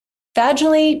it,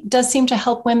 vaginally does seem to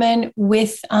help women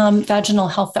with vaginal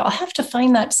health, though. I'll have to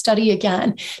find that study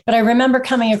again. But I remember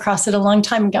coming across it a long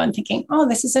time ago and thinking, oh,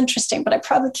 this is interesting, but I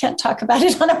probably can't talk about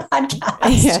it on a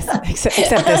podcast. Yes,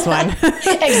 except this one.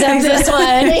 Except this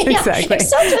one. Yeah. Exactly.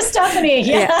 Except for Stephanie.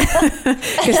 Yeah.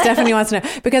 Because Stephanie wants to know.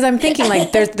 Because I'm thinking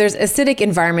like there's acidic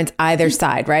environments either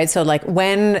side, right? So like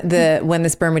when the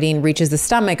spermidine reaches the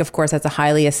stomach, of course, that's a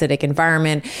highly acidic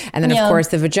environment. And then of course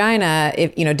the vagina,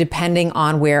 if depending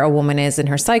on where a woman is in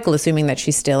her cycle, assuming that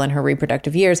she's still in her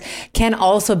reproductive years, can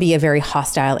also be a very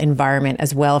hostile environment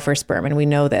as well for sperm. And we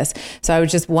know this. So I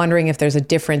was just wondering if there's a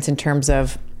difference in terms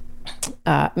of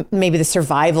maybe the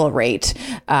survival rate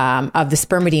of the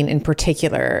spermidine in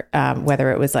particular,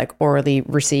 whether it was like orally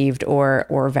received or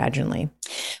vaginally.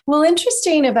 Well,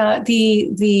 interesting about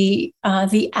the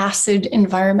acid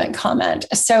environment comment.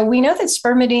 So we know that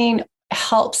spermidine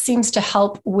seems to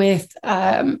help with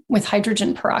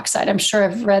hydrogen peroxide. I'm sure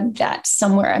I've read that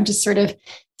somewhere. I'm just sort of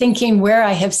thinking where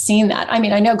I have seen that. I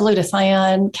mean, I know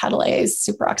glutathione, catalase,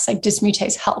 superoxide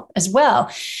dismutase help as well,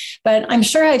 but I'm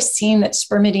sure I've seen that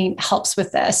spermidine helps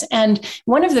with this. And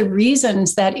one of the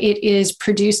reasons that it is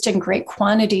produced in great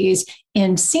quantities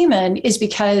in semen is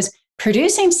because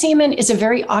producing semen is a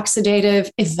very oxidative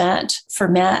event for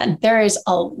men. There is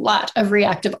a lot of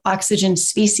reactive oxygen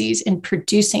species in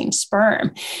producing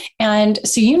sperm. And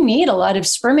so you need a lot of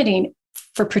spermidine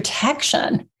for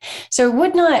protection. So it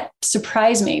would not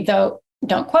surprise me, though,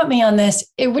 don't quote me on this,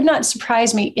 it would not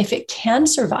surprise me if it can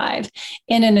survive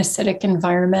in an acidic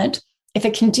environment. If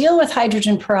it can deal with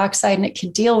hydrogen peroxide and it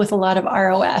can deal with a lot of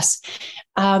ROS,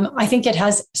 I think it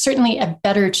has certainly a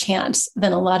better chance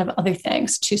than a lot of other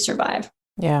things to survive.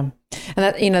 Yeah. And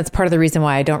that, that's part of the reason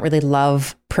why I don't really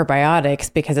love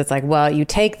probiotics, because it's like, well, you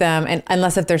take them and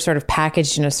unless if they're sort of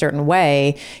packaged in a certain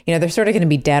way, they're sort of going to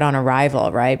be dead on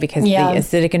arrival, right? Because the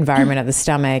acidic environment of the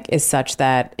stomach is such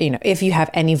that, if you have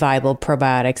any viable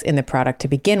probiotics in the product to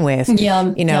begin with,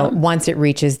 once it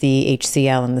reaches the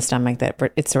HCl in the stomach, that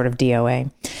it's sort of DOA.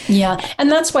 Yeah.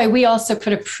 And that's why we also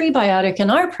put a prebiotic in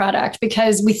our product,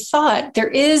 because we thought there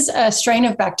is a strain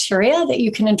of bacteria that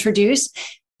you can introduce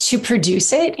to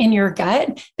produce it in your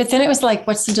gut. But then it was like,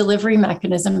 what's the delivery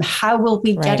mechanism? How will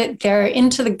we get it there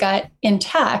into the gut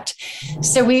intact?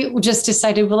 So we just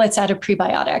decided, well, let's add a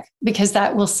prebiotic, because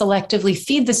that will selectively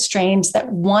feed the strains that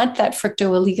want that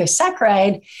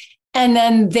fructooligosaccharide, and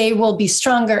then they will be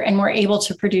stronger and more able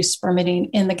to produce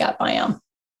spermidine in the gut biome.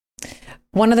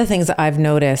 One of the things that I've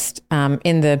noticed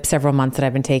in the several months that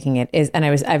I've been taking it is, and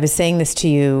I was saying this to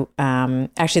you,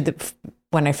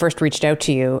 when I first reached out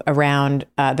to you around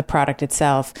the product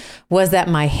itself, was that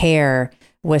my hair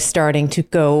was starting to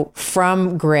go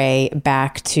from gray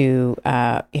back to,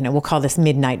 we'll call this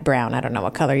midnight brown. I don't know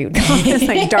what color you would call it. It's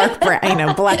like dark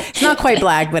brown, black. It's not quite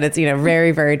black, but it's,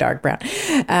 very, very dark brown.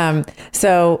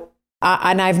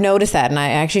 And I've noticed that, and I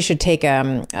actually should take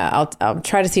I'll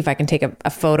try to see if I can take a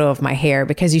photo of my hair,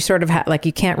 because you sort of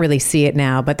you can't really see it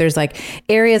now, but there's like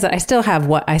areas that I still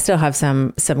have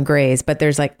some grays, but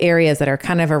there's like areas that are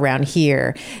kind of around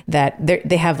here that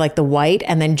they have like the white,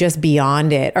 and then just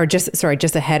beyond it, or just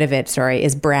ahead of it,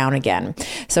 is brown again.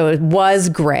 So it was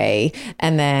gray,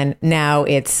 and then now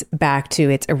it's back to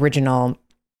its original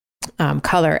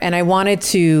color. And I wanted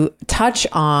to touch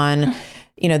on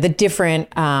the different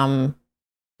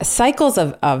cycles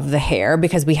of the hair,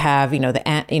 because we have, the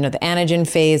anagen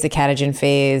phase, the catagen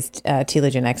phase,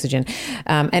 telogen, exogen,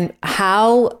 and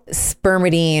how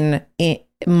spermidine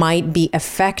might be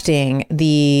affecting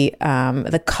the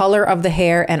color of the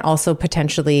hair, and also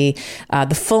potentially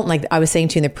the full, like I was saying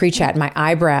to you in the pre-chat, my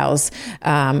eyebrows.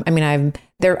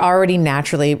 They're already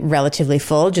naturally relatively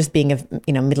full, just being of,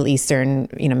 Middle Eastern,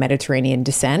 Mediterranean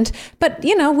descent. But,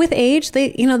 with age, they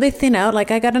thin out.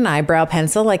 Like I got an eyebrow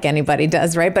pencil like anybody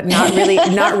does, right? But not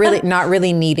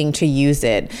really needing to use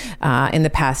it in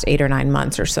the past 8 or 9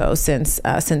 months or so since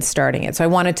starting it. So I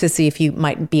wanted to see if you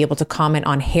might be able to comment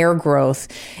on hair growth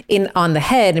on the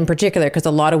head in particular, because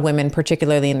a lot of women,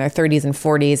 particularly in their 30s and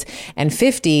 40s and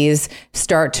 50s,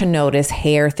 start to notice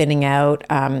hair thinning out.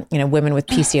 Women with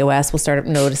PCOS will start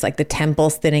to notice like the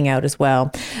temples thinning out as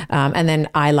well. And then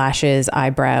eyelashes,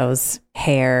 eyebrows,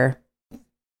 hair.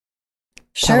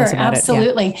 Sure,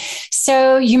 absolutely. Yeah.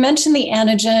 So you mentioned the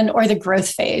anagen or the growth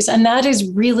phase, and that is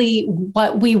really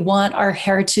what we want our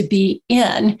hair to be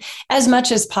in as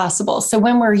much as possible. So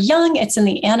when we're young, it's in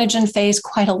the anagen phase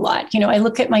quite a lot. I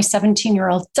look at my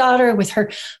 17-year-old daughter with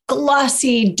her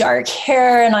glossy dark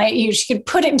hair, and she could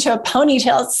put it into a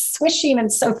ponytail, it's swishing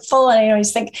and so full. And I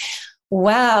always think,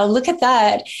 wow, look at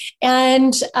that.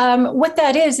 And what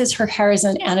that is her hair is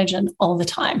an anagen all the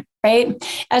time, right?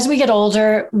 As we get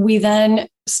older, we then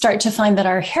start to find that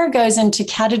our hair goes into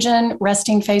catagen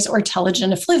resting phase or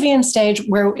telogen effluvium stage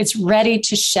where it's ready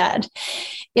to shed.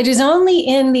 It is only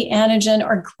in the anagen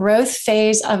or growth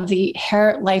phase of the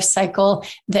hair life cycle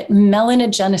that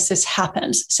melanogenesis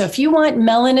happens. So if you want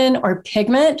melanin or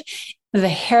pigment, the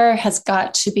hair has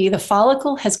got to be, the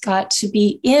follicle has got to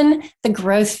be in the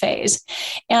growth phase.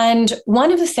 And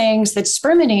one of the things that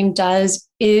spermidine does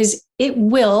is it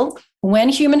will, when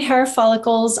human hair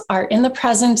follicles are in the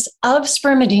presence of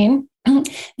spermidine,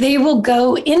 they will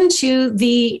go into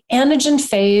the anagen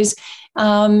phase.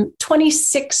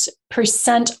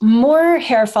 26% more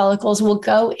hair follicles will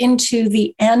go into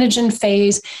the anagen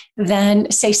phase than,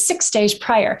 say, 6 days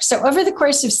prior. So over the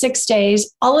course of 6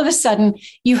 days, all of a sudden,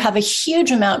 you have a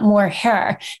huge amount more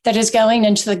hair that is going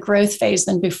into the growth phase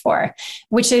than before,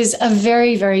 which is a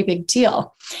very, very big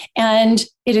deal. And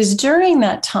it is during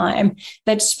that time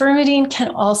that spermidine can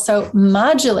also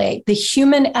modulate the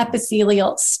human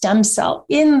epithelial stem cell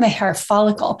in the hair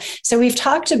follicle. So we've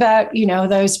talked about,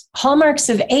 those hallmarks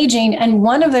of aging, and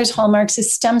one of those hallmarks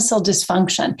is stem cell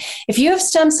dysfunction. If you have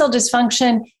stem cell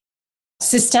dysfunction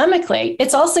systemically,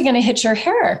 it's also going to hit your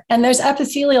hair. And those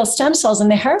epithelial stem cells in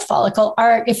the hair follicle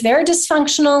are, if they're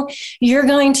dysfunctional, you're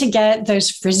going to get those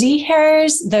frizzy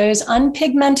hairs, those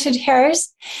unpigmented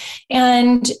hairs,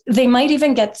 and they might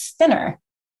even get thinner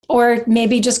or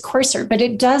maybe just coarser, but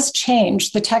it does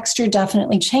change. The texture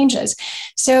definitely changes.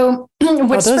 So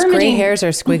those gray hairs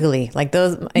are squiggly. Like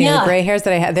those the gray hairs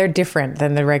that I have, they're different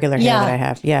than the regular hair that I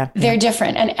have. Yeah. They're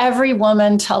different. And every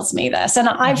woman tells me this. And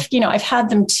I've had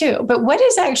them too. But what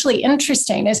is actually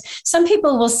interesting is some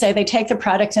people will say they take the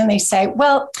product and they say,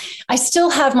 well, I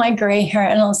still have my gray hair.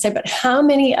 And I'll say, but how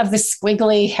many of the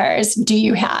squiggly hairs do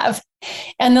you have?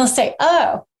 And they'll say,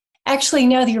 oh, actually,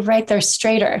 no, you're right. They're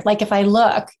straighter. Like if I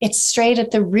look, it's straight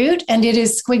at the root and it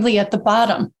is squiggly at the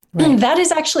bottom. Right. That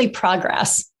is actually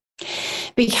progress,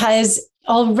 because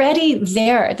already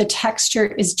there, the texture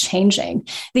is changing.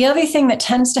 The other thing that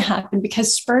tends to happen,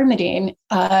 because spermidine,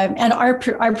 and our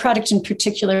product in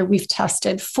particular, we've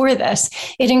tested for this,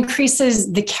 it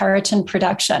increases the keratin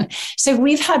production. So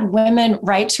we've had women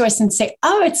write to us and say,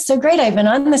 oh, it's so great. I've been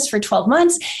on this for 12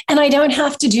 months and I don't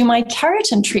have to do my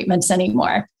keratin treatments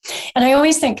anymore. And I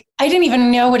always think, I didn't even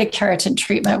know what a keratin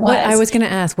treatment was. I was going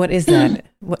to ask, what is that?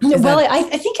 I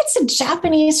think it's a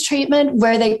Japanese treatment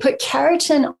where they put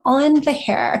keratin on the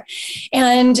hair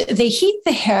and they heat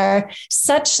the hair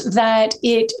such that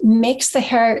it makes the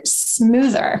hair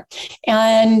smoother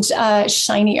and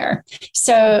shinier.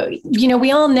 So,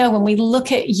 we all know when we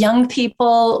look at young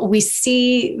people, we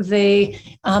see the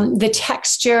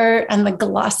texture and the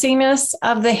glossiness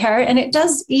of the hair. And it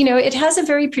does, it has a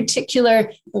very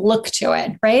particular look to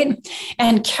it, right?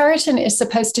 And keratin is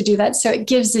supposed to do that. So it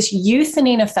gives this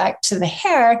youthening effect to the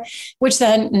hair, which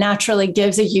then naturally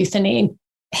gives a youthening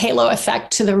halo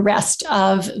effect to the rest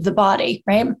of the body,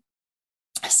 right?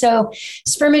 So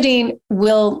spermidine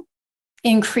will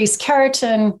increase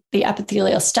keratin, the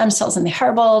epithelial stem cells in the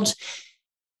hair bulge,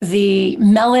 the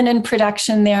melanin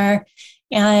production there.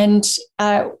 And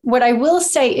what I will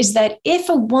say is that if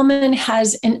a woman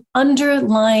has an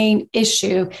underlying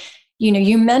issue,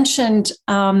 you mentioned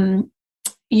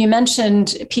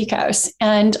PCOS,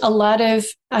 and a lot of,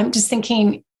 I'm just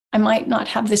thinking, I might not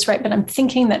have this right, but I'm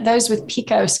thinking that those with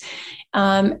PCOS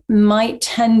might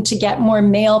tend to get more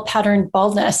male pattern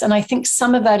baldness. And I think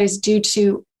some of that is due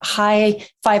to high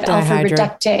 5-alpha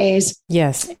reductase.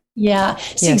 Yes. Yeah.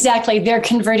 So yes. Exactly. They're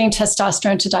converting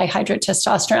testosterone to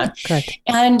dihydrotestosterone. Correct.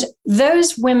 And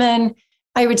those women,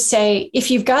 I would say,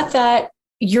 if you've got that,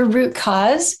 your root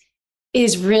cause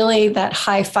is really that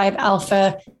high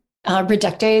 5-alpha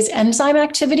reductase enzyme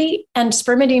activity, and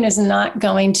spermidine is not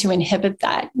going to inhibit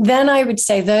that. Then I would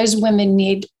say those women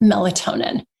need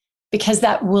melatonin because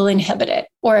that will inhibit it.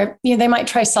 Or they might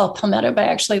try saw palmetto, but I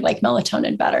actually like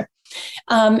melatonin better.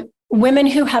 Women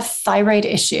who have thyroid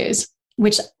issues,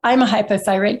 which I'm a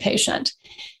hypothyroid patient.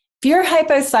 If you're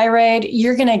hypothyroid,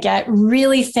 you're going to get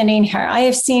really thinning hair. I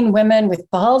have seen women with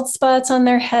bald spots on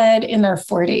their head in their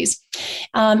 40s.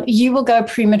 You will go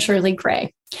prematurely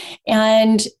gray.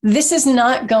 And this is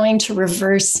not going to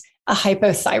reverse a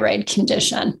hypothyroid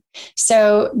condition.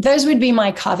 So those would be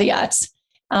my caveats.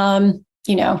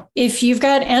 If you've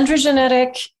got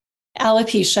androgenetic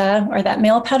alopecia or that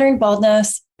male pattern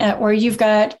baldness, or you've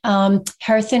got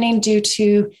hair thinning due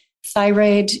to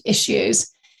thyroid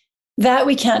issues, that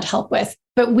we can't help with,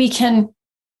 but we can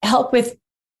help with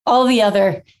all the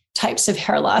other types of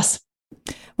hair loss.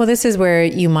 Well, this is where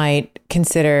you might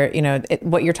consider,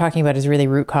 what you're talking about is really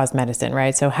root cause medicine,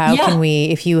 right? So how can we,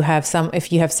 if you have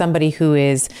somebody who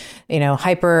is,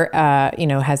 hyper,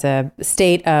 has a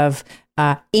state of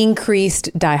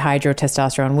increased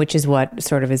dihydrotestosterone, which is what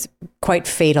sort of is quite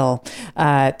fatal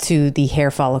to the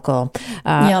hair follicle.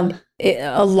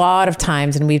 A lot of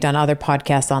times, and we've done other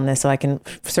podcasts on this, so I can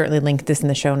certainly link this in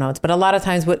the show notes, but a lot of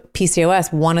times with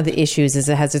PCOS, one of the issues is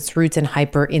it has its roots in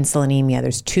hyperinsulinemia.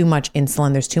 There's too much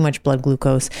insulin, there's too much blood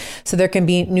glucose. So there can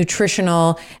be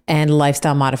nutritional and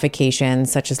lifestyle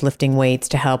modifications, such as lifting weights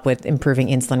to help with improving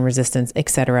insulin resistance, et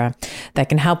cetera, that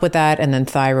can help with that. And then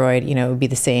thyroid, would be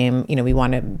the same. We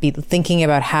want to be thinking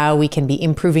about how we can be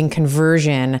improving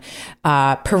conversion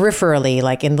peripherally,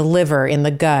 like in the liver, in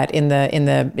the gut, in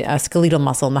the skeletal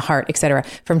muscle in the heart, et cetera,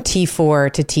 from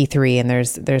T4 to T3. And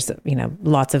there's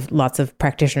lots of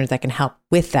practitioners that can help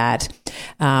with that.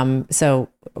 So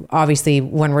obviously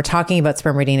when we're talking about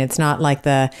spermidine, it's not like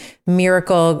the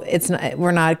miracle.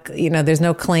 There's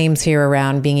no claims here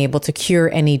around being able to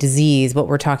cure any disease. What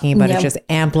we're talking about is just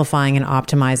amplifying and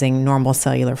optimizing normal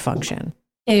cellular function.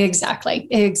 Exactly.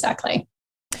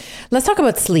 Let's talk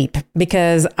about sleep,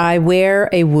 because I wear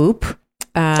a Whoop.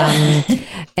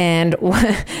 And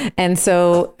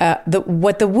so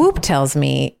what the Whoop tells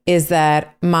me is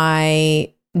that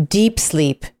my deep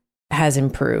sleep has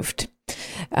improved.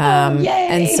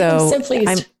 And so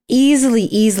I'm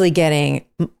easily getting,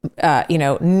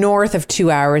 north of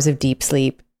 2 hours of deep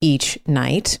sleep each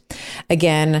night.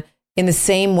 Again, in the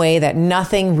same way that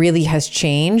nothing really has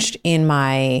changed in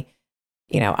my,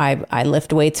 I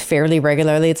lift weights fairly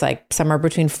regularly. It's like somewhere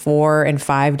between 4 and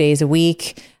 5 days a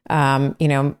week.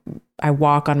 I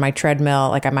walk on my treadmill,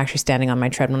 like I'm actually standing on my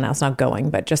treadmill now. It's not going,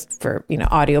 but just for,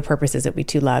 audio purposes, it'd be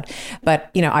too loud.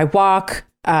 But, I walk,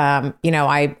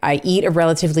 I eat a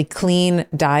relatively clean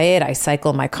diet. I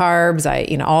cycle my carbs,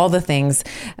 all the things.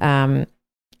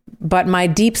 But my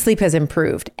deep sleep has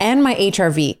improved, and my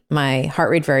HRV, my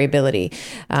heart rate variability.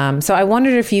 So I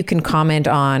wondered if you can comment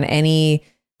on any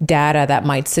data that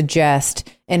might suggest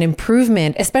an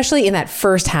improvement, especially in that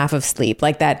first half of sleep,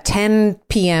 like that 10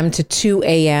 p.m. to 2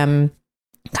 a.m.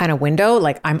 kind of window.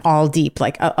 Like I'm all deep.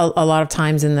 Like a lot of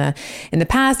times in the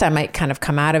past, I might kind of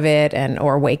come out of it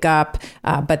or wake up,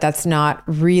 but that's not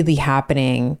really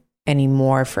happening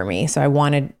anymore for me. So I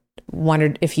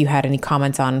wondered if you had any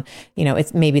comments on,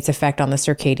 its effect on the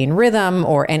circadian rhythm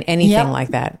or anything like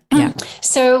that. Yeah.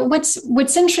 So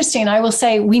what's interesting, I will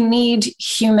say we need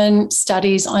human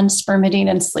studies on spermidine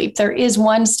and sleep. There is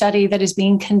one study that is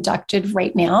being conducted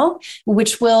right now,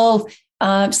 which will,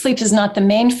 sleep is not the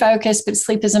main focus, but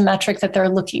sleep is a metric that they're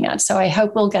looking at. So I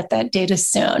hope we'll get that data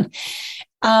soon.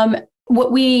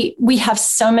 What we have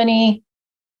so many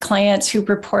clients who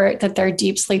report that their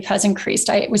deep sleep has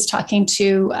increased. I was talking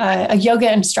to a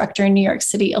yoga instructor in New York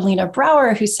City, Alina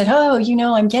Brower, who said,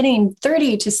 I'm getting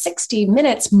 30 to 60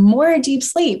 minutes more deep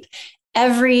sleep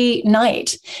every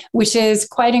night, which is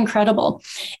quite incredible.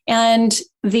 And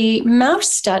the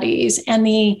mouse studies and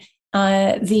the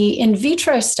in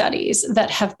vitro studies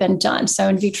that have been done, so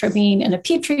in vitro being in a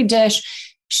petri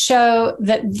dish, show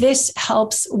that this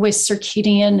helps with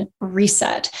circadian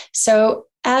reset. So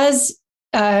as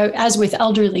with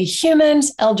elderly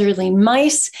humans, elderly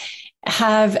mice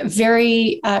have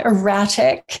very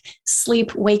erratic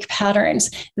sleep-wake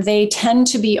patterns. They tend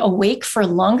to be awake for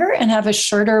longer and have a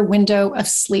shorter window of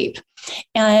sleep.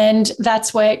 And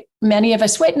that's what many of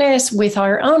us witness with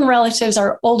our own relatives,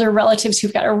 our older relatives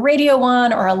who've got a radio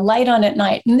on or a light on at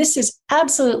night. And this is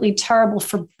absolutely terrible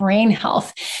for brain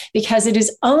health, because it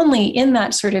is only in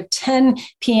that sort of 10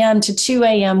 p.m. to 2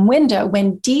 a.m. window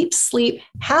when deep sleep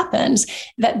happens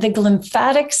that the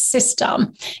glymphatic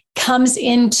system comes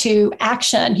into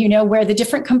action, where the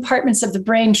different compartments of the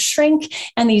brain shrink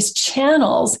and these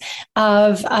channels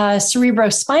of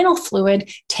cerebrospinal fluid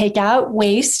take out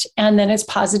waste, and then it's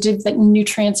positive that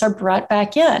nutrients are brought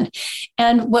back in.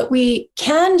 And what we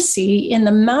can see in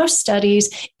the mouse studies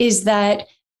is that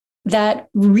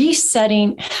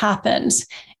resetting happens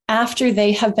after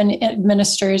they have been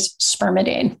administered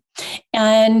spermidine.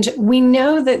 And we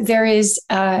know that there is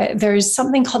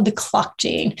something called the clock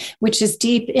gene, which is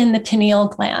deep in the pineal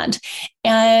gland.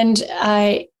 And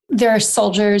there are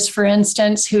soldiers, for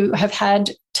instance, who have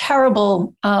had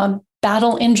terrible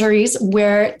battle injuries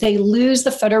where they lose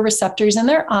the photoreceptors in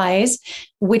their eyes,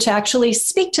 which actually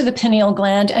speak to the pineal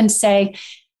gland and say,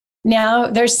 now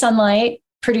there's sunlight,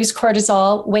 produce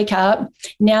cortisol, wake up.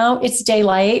 Now it's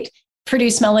daylight,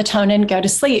 produce melatonin, go to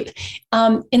sleep.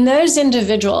 In those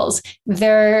individuals,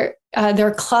 their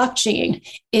clock gene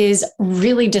is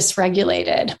really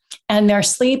dysregulated, and their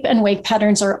sleep and wake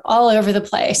patterns are all over the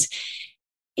place.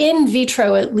 In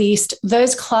vitro, at least,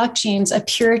 those clock genes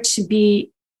appear to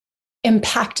be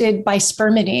impacted by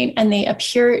spermidine, and there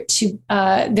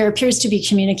appears to be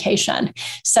communication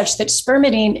such that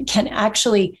spermidine can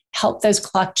actually help those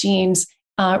clock genes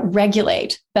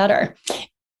regulate better.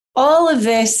 All of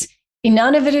this,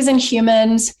 none of it is in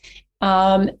humans.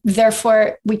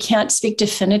 Therefore, we can't speak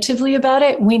definitively about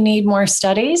it. We need more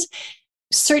studies.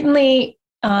 Certainly,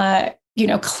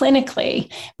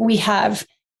 clinically, we have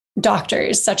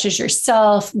doctors such as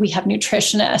yourself, we have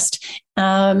nutritionists,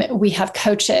 we have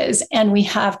coaches, and we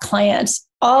have clients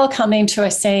all coming to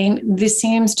us saying this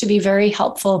seems to be very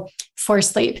helpful for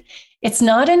sleep. It's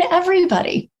not in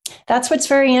everybody. That's what's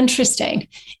very interesting.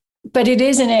 But it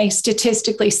is in a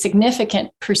statistically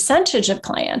significant percentage of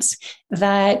clients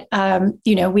that,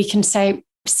 we can say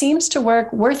seems to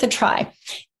work, worth a try.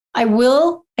 I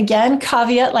will, again,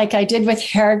 caveat, like I did with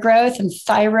hair growth and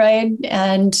thyroid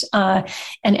and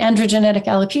androgenetic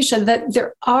alopecia, that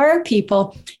there are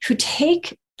people who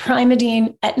take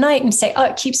Primeadine at night and say, oh,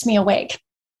 it keeps me awake.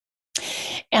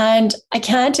 And I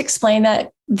can't explain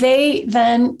that. They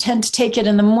then tend to take it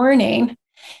in the morning,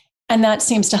 and that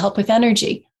seems to help with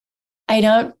energy. I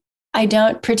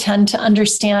don't pretend to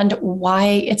understand why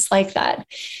it's like that.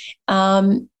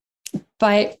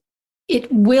 But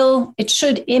it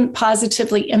should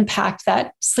positively impact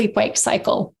that sleep-wake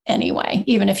cycle anyway,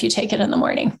 even if you take it in the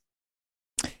morning.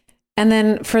 And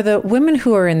then for the women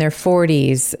who are in their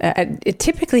 40s, it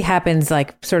typically happens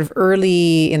like sort of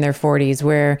early in their 40s,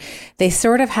 where they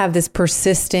sort of have this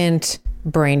persistent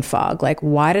brain fog. Like,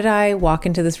 why did I walk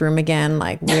into this room again?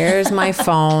 Like, where's my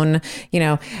phone?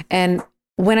 And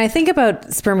when I think about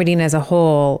spermidine as a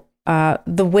whole,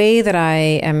 the way that I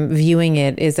am viewing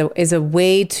it is a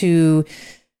way to,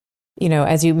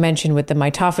 as you mentioned with the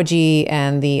mitophagy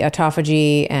and the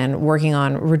autophagy and working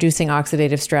on reducing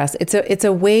oxidative stress, it's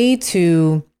a way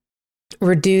to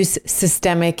reduce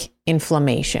systemic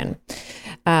inflammation.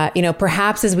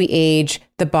 Perhaps as we age,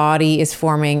 the body is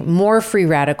forming more free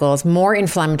radicals, more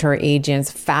inflammatory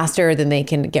agents faster than they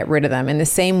can get rid of them. In the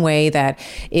same way that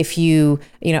if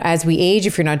as we age,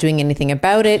 if you're not doing anything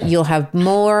about it, you'll have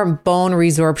more bone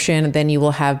resorption than you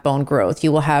will have bone growth.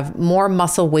 You will have more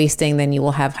muscle wasting than you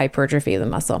will have hypertrophy of the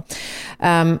muscle.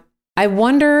 I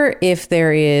wonder if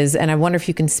there is, and I wonder if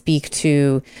you can speak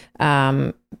to,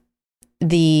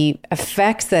 the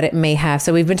effects that it may have.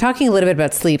 So we've been talking a little bit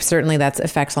about sleep. Certainly that's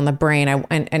effects on the brain.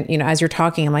 And as you're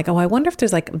talking, I'm like, oh, I wonder if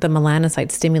there's like the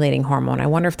melanocyte stimulating hormone. I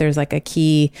wonder if there's like a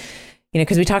key,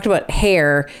 because we talked about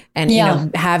hair and,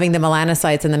 having the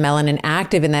melanocytes and the melanin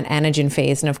active in that anagen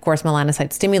phase. And of course,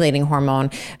 melanocyte stimulating hormone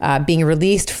being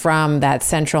released from that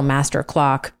central master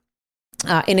clock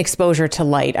in exposure to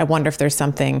light. I wonder if there's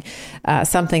something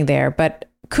there. But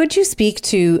could you speak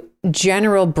to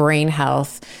general brain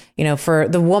health, for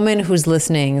the woman who's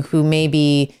listening, who may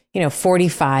be,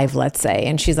 45, let's say,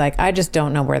 and she's like, I just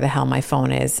don't know where the hell my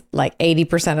phone is, like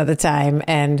 80% of the time.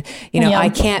 And, I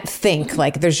can't think,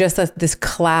 like there's just this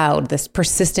cloud, this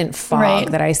persistent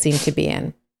fog that I seem to be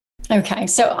in. Okay.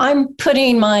 So I'm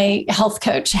putting my health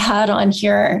coach hat on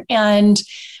here. And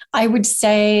I would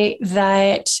say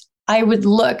that I would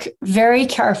look very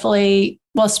carefully.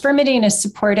 Well, spermidine is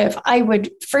supportive. I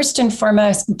would first and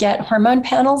foremost get hormone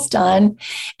panels done,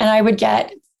 and I would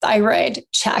get thyroid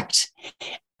checked.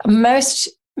 Most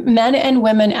men and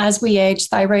women, as we age,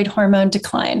 thyroid hormone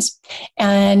declines.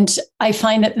 And I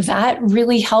find that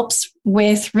really helps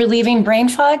with relieving brain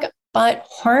fog, but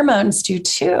hormones do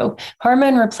too.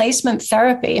 Hormone replacement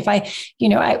therapy. If I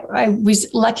was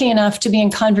lucky enough to be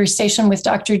in conversation with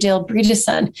Dr. Dale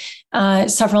Bredesen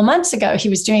several months ago. He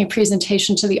was doing a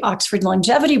presentation to the Oxford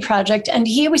Longevity Project, and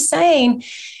he was saying,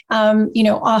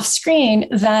 off screen,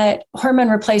 that hormone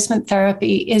replacement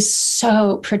therapy is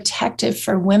so protective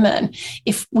for women.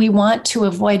 If we want to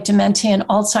avoid dementia and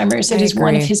Alzheimer's, it is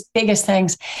one of his biggest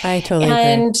things. I totally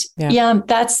agree. Yeah,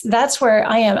 that's where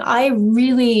I am. I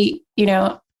really,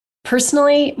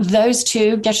 personally, those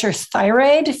two, get your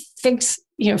thyroid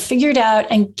figured out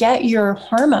and get your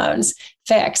hormones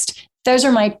fixed. Those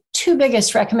are my two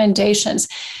biggest recommendations.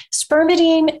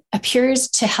 Spermidine appears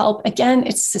to help. Again,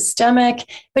 it's systemic,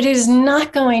 but it is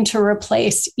not going to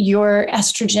replace your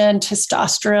estrogen,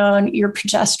 testosterone, your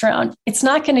progesterone. It's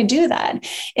not going to do that.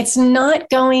 It's not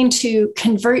going to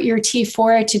convert your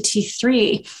T4 to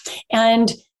T3.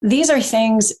 And these are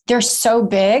things, they're so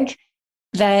big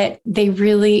that they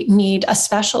really need a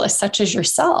specialist such as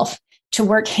yourself to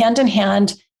work hand in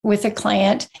hand with a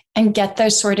client and get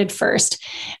those sorted first.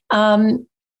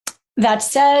 That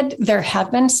said, there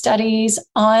have been studies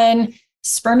on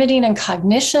spermidine in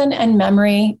cognition and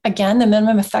memory. Again, the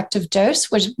minimum effective dose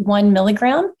was 1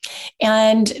 milligram.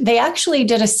 And they actually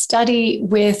did a study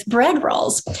with bread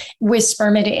rolls with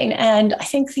spermidine. And I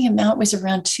think the amount was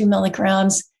around 2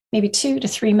 milligrams, maybe 2 to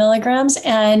 3 milligrams.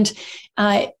 And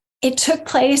it took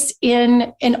place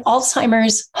in an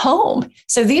Alzheimer's home.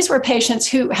 So these were patients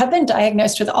who have been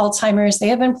diagnosed with Alzheimer's. They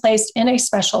have been placed in a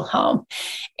special home.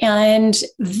 And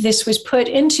this was put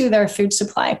into their food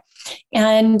supply.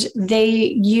 And they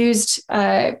used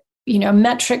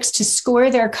metrics to score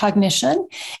their cognition.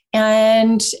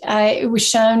 And it was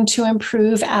shown to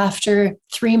improve after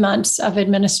 3 months of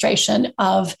administration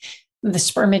of the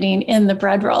spermidine in the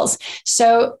bread rolls.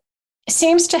 So it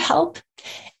seems to help.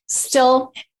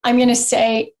 Still, I'm going to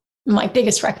say my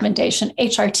biggest recommendation,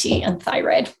 HRT and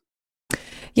thyroid.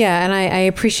 Yeah, and I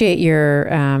appreciate your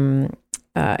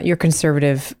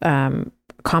conservative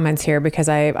comments here, because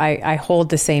I hold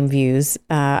the same views.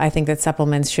 I think that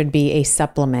supplements should be a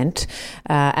supplement,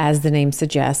 as the name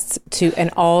suggests, to an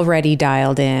already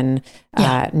dialed in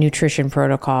nutrition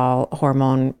protocol,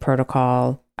 hormone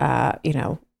protocol,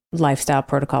 lifestyle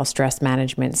protocol, stress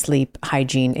management, sleep,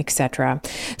 hygiene, etc.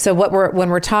 So when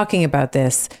we're talking about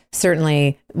this,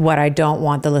 certainly what I don't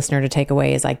want the listener to take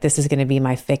away is like, this is going to be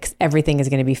my fix. Everything is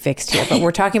going to be fixed here. But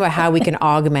we're talking about how we can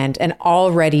augment an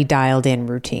already dialed in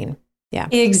routine. Yeah,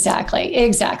 exactly.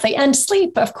 And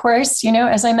sleep, of course,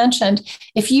 as I mentioned,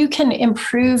 if you can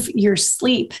improve your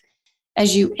sleep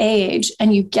as you age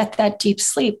and you get that deep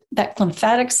sleep, that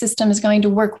lymphatic system is going to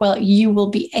work well. You will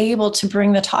be able to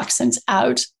bring the toxins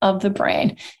out of the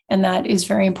brain. And that is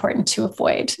very important to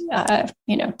avoid,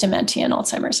 dementia and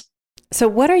Alzheimer's. So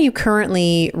what are you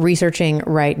currently researching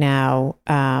right now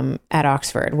at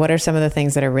Oxford? What are some of the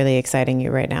things that are really exciting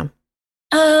you right now?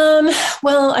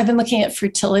 Well, I've been looking at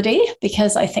fertility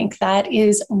because I think that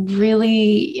is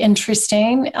really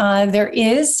interesting. There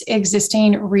is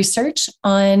existing research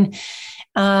on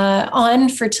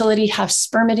fertility, how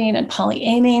spermidine and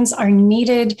polyamines are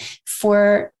needed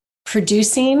for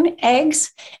producing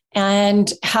eggs,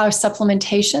 and how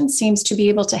supplementation seems to be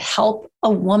able to help a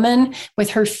woman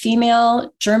with her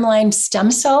female germline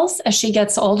stem cells as she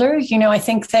gets older. I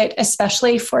think that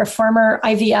especially for a former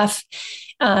IVF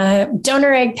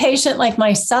donor egg patient like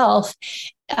myself,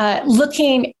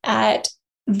 looking at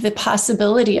the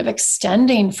possibility of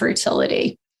extending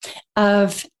fertility,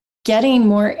 of getting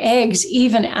more eggs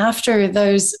even after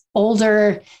those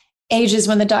older ages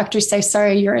when the doctors say,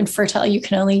 sorry, you're infertile, you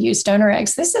can only use donor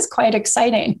eggs. This is quite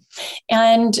exciting.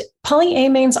 And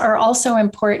polyamines are also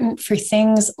important for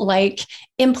things like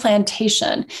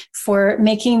implantation, for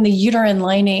making the uterine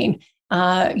lining,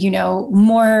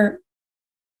 more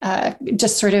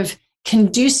just sort of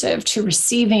conducive to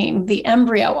receiving the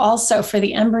embryo, also for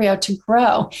the embryo to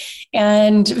grow.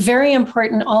 And very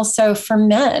important also for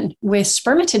men with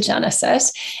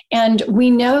spermatogenesis. And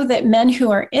we know that men who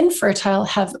are infertile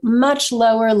have much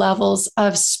lower levels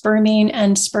of spermine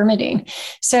and spermidine.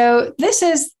 So this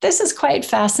is quite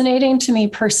fascinating to me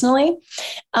personally.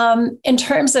 In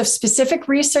terms of specific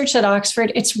research at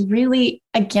Oxford, it's really,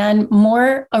 again,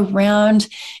 more around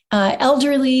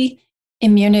elderly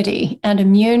immunity and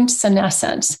immune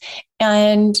senescence.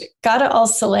 And Ghada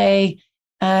Al-Saleh,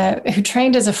 who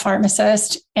trained as a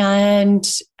pharmacist and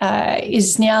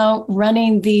is now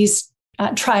running these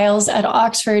trials at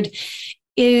Oxford,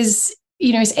 has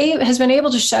been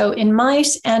able to show in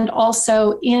mice and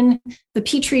also in the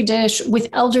Petri dish with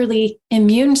elderly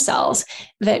immune cells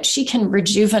that she can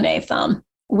rejuvenate them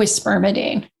with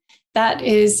spermidine. That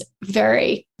is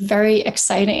very, very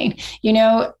exciting.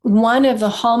 One of the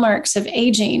hallmarks of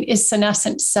aging is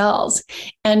senescent cells.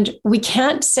 And we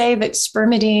can't say that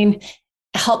spermidine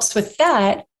helps with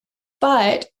that,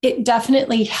 but it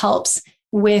definitely helps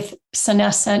with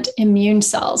senescent immune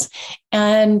cells.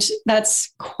 And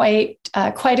that's quite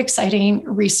exciting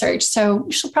research. So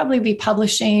she'll probably be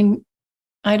publishing,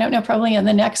 I don't know, probably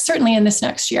certainly in this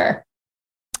next year.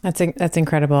 That's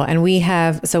incredible. And we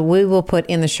will put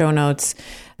in the show notes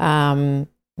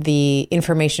the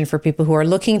information for people who are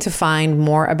looking to find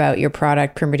more about your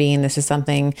product, Primeridine. This is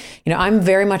something, I'm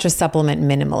very much a supplement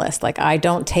minimalist. Like, I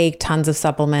don't take tons of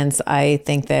supplements. I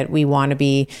think that we want to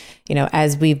be,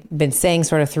 as we've been saying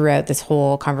sort of throughout this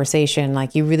whole conversation,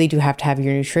 like, you really do have to have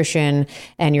your nutrition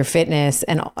and your fitness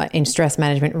and in stress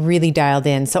management really dialed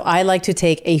in. So I like to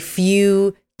take a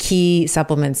few key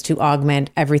supplements to augment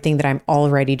everything that I'm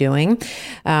already doing.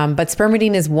 But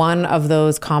spermidine is one of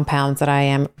those compounds that I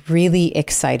am really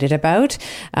excited about.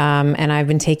 And I've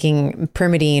been taking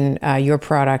Primeridine, your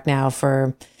product, now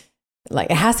for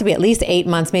it has to be at least 8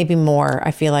 months, maybe more.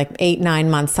 I feel like 8-9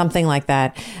 months, something like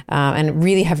that. And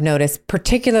really have noticed,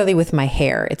 particularly with my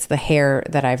hair, it's the hair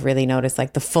that I've really noticed,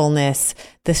 like the fullness,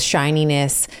 the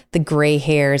shininess, the gray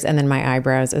hairs, and then my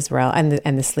eyebrows as well, and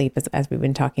the sleep as we've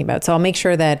been talking about. So I'll make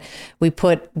sure that we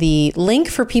put the link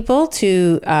for people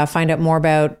to find out more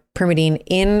about Primeadine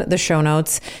in the show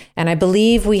notes. And I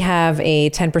believe we have a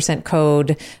 10%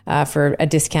 code for a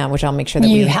discount, which I'll make sure that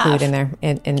we include in there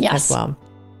as well.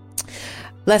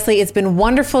 Leslie, it's been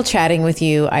wonderful chatting with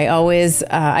you. I always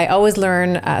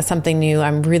learn something new.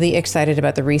 I'm really excited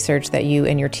about the research that you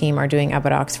and your team are doing up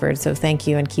at Oxford. So thank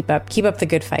you, and keep up the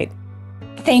good fight.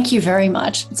 Thank you very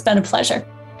much. It's been a pleasure.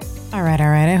 All right.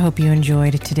 I hope you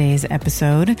enjoyed today's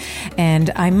episode. And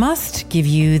I must give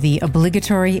you the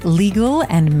obligatory legal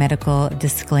and medical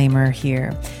disclaimer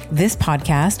here. This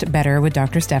podcast, Better with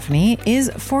Dr. Stephanie, is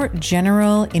for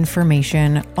general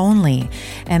information only.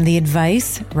 And the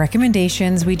advice,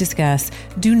 recommendations we discuss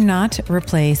do not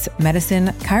replace medicine,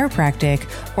 chiropractic,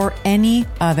 or any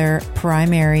other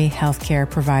primary healthcare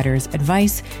provider's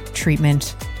advice,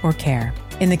 treatment, or care.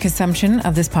 In the consumption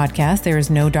of this podcast, there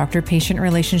is no doctor-patient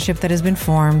relationship that has been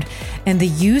formed, and the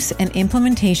use and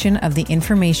implementation of the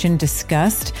information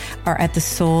discussed are at the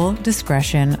sole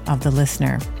discretion of the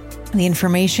listener. The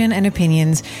information and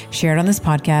opinions shared on this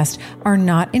podcast are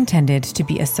not intended to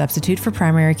be a substitute for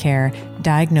primary care,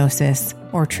 diagnosis,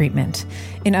 or treatment.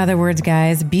 In other words,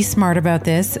 guys, be smart about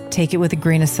this. Take it with a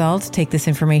grain of salt. Take this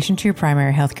information to your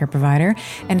primary healthcare provider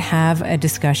and have a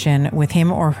discussion with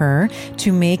him or her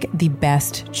to make the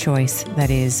best choice that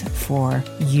is for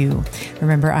you.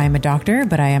 Remember, I am a doctor,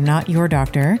 but I am not your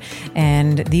doctor.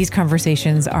 And these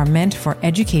conversations are meant for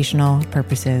educational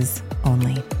purposes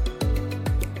only.